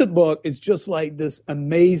 His recent book is just like this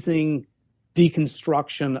amazing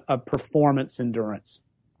deconstruction of performance endurance,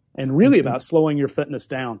 and really about slowing your fitness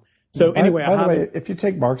down. So anyway, by the way, if you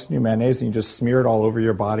take Mark's new mayonnaise and you just smear it all over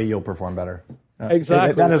your body, you'll perform better.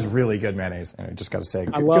 Exactly. That is really good mayonnaise. I just got to say,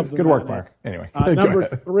 good work, Mark. Anyway, number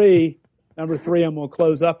three, I'm going to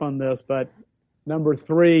close up on this, but number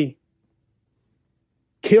three,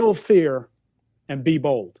 kill fear and be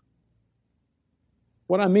bold.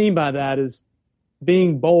 What I mean by that is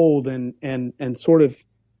being bold and sort of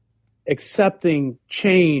accepting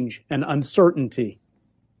change and uncertainty,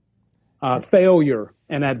 failure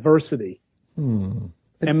and adversity.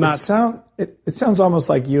 It sounds almost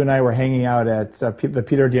like you and I were hanging out at the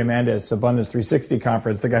Peter Diamandis Abundance 360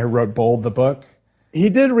 conference, the guy who wrote Bold, the book. He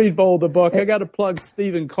did read Bold, the book. I got to plug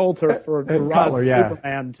Stephen Coulter for Rise of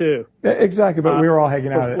Superman, too. Exactly, but we were all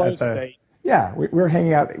hanging out at the... State. Yeah, we were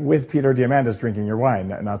hanging out with Peter Diamandis drinking your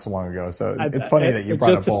wine not so long ago, so it's funny that you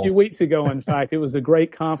brought up Bold. Just a few weeks ago, in fact. It was a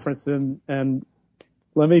great conference, and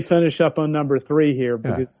let me finish up on number three here,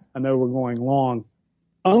 because I know we're going long.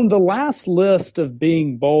 On the last list of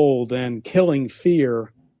being bold and killing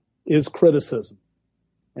fear is criticism.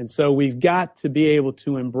 And so we've got to be able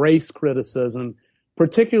to embrace criticism,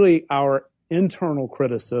 particularly our internal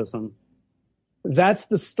criticism. That's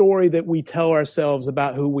the story that we tell ourselves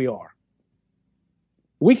about who we are.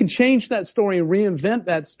 We can change that story and reinvent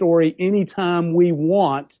that story anytime we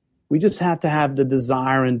want. We just have to have the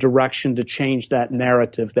desire and direction to change that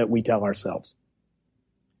narrative that we tell ourselves.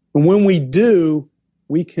 And when we do,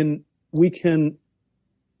 we can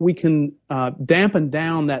dampen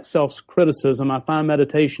down that self-criticism. I find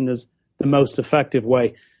meditation is the most effective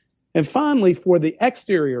way. And finally, for the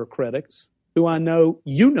exterior critics, who I know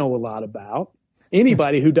you know a lot about,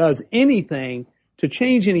 anybody who does anything to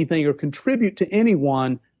change anything or contribute to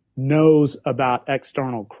anyone knows about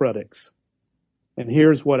external critics. And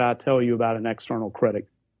here's what I tell you about an external critic.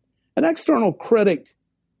 An external critic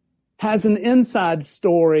has an inside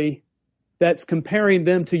story that's comparing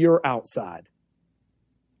them to your outside.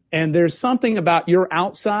 And there's something about your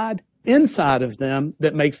outside, inside of them,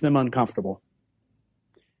 that makes them uncomfortable.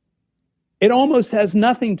 It almost has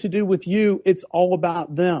nothing to do with you. It's all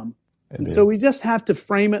about them. So we just have to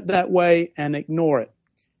frame it that way and ignore it.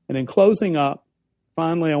 And in closing up,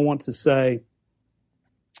 finally, I want to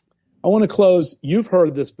close. You've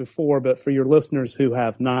heard this before, but for your listeners who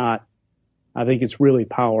have not, I think it's really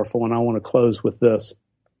powerful, and I want to close with this.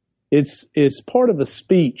 It's part of a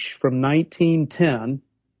speech from 1910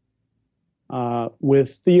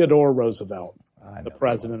 with Theodore Roosevelt, the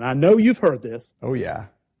president. I know you've heard this. Oh, yeah.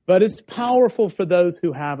 But it's powerful for those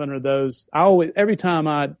who haven't, or those. Every time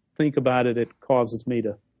I think about it, it causes me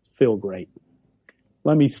to feel great.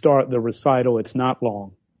 Let me start the recital. It's not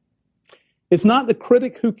long. It's not the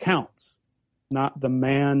critic who counts, not the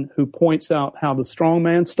man who points out how the strong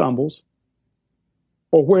man stumbles,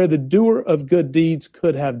 or where the doer of good deeds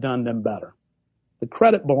could have done them better. The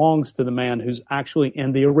credit belongs to the man who's actually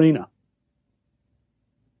in the arena,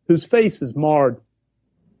 whose face is marred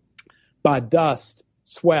by dust,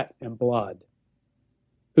 sweat, and blood,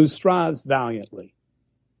 who strives valiantly,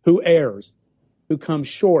 who errs, who comes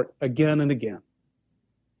short again and again.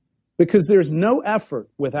 Because there's no effort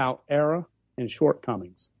without error and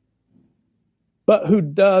shortcomings. but who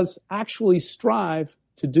does actually strive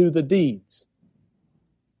to do the deeds,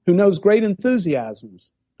 who knows great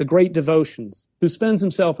enthusiasms, the great devotions, who spends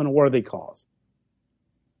himself in a worthy cause,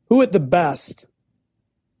 who at the best,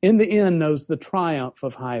 in the end, knows the triumph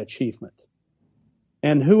of high achievement,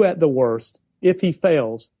 and who at the worst, if he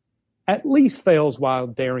fails, at least fails while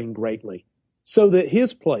daring greatly, so that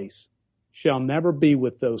his place shall never be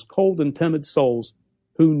with those cold and timid souls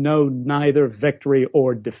who know neither victory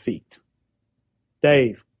or defeat.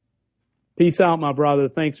 Dave, peace out, my brother.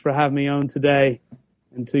 Thanks for having me on today.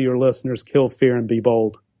 And to your listeners, kill fear and be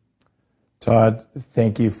bold. Todd,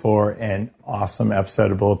 thank you for an awesome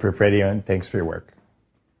episode of Bulletproof Radio, and thanks for your work.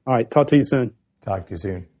 All right, talk to you soon. Talk to you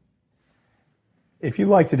soon. If you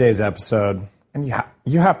like today's episode, and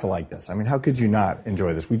you have to like this. I mean, how could you not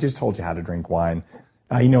enjoy this? We just told you how to drink wine.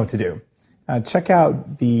 You know what to do. Check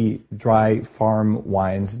out the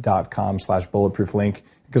dryfarmwines.com/bulletproof link,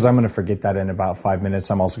 because I'm going to forget that in about 5 minutes.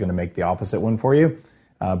 I'm also going to make the opposite one for you.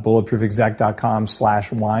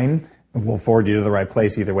 Bulletproofexec.com/wine. We'll forward you to the right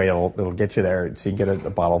place. Either way, it'll get you there, so you can get a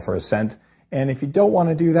bottle for $0.01. And if you don't want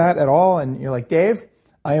to do that at all, and you're like, Dave,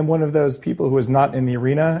 I am one of those people who is not in the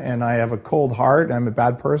arena, and I have a cold heart, and I'm a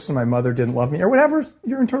bad person, my mother didn't love me, or whatever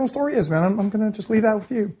your internal story is, man, I'm going to just leave that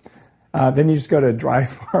with you. Then you just go to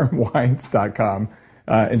dryfarmwines.com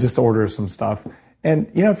and just order some stuff.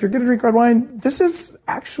 And, you know, if you're going to drink red wine, this is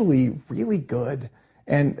actually really good.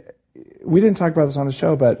 And we didn't talk about this on the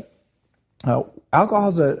show, but alcohol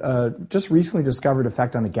has a just recently discovered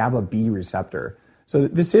effect on the GABA B receptor. So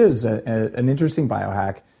this is an interesting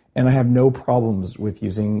biohack, and I have no problems with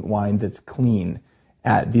using wine that's clean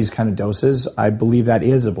at these kind of doses. I believe that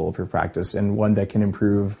is a bulletproof practice, and one that can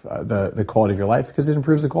improve the quality of your life, because it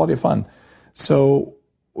improves the quality of fun. So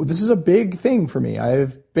this is a big thing for me.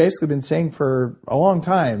 I've basically been saying for a long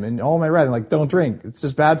time in all my writing, like, don't drink. It's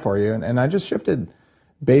just bad for you. And I just shifted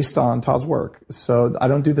based on Todd's work. So I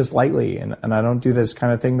don't do this lightly, and I don't do this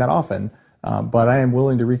kind of thing that often. But I am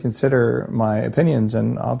willing to reconsider my opinions.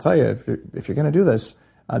 And I'll tell you, if you're going to do this,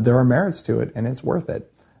 there are merits to it, and it's worth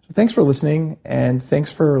it. So thanks for listening, and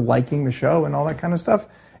thanks for liking the show and all that kind of stuff.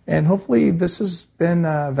 And hopefully this has been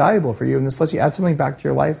valuable for you, and this lets you add something back to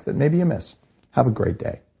your life that maybe you miss. Have a great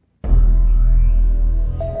day.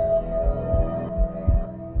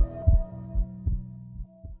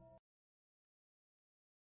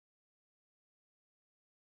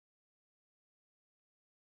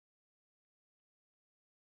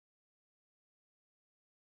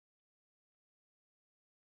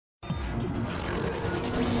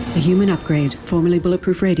 The Human Upgrade, formerly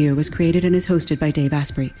Bulletproof Radio, was created and is hosted by Dave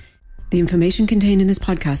Asprey. The information contained in this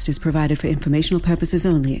podcast is provided for informational purposes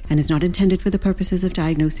only and is not intended for the purposes of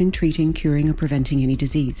diagnosing, treating, curing, or preventing any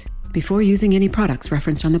disease. Before using any products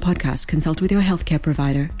referenced on the podcast, consult with your healthcare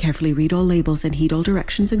provider, carefully read all labels, and heed all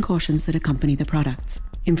directions and cautions that accompany the products.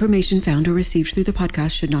 Information found or received through the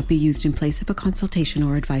podcast should not be used in place of a consultation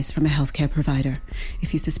or advice from a healthcare provider.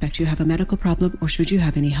 If you suspect you have a medical problem or should you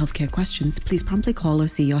have any healthcare questions, please promptly call or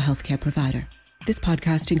see your healthcare provider. This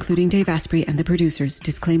podcast, including Dave Asprey and the producers,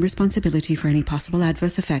 disclaim responsibility for any possible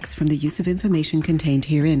adverse effects from the use of information contained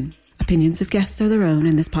herein. Opinions of guests are their own,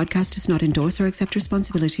 and this podcast does not endorse or accept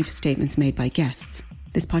responsibility for statements made by guests.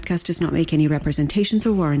 This podcast does not make any representations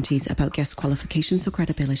or warranties about guest qualifications or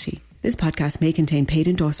credibility. This podcast may contain paid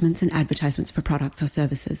endorsements and advertisements for products or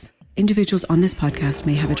services. Individuals on this podcast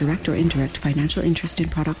may have a direct or indirect financial interest in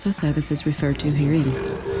products or services referred to herein.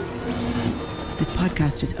 This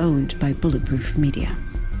podcast is owned by Bulletproof Media.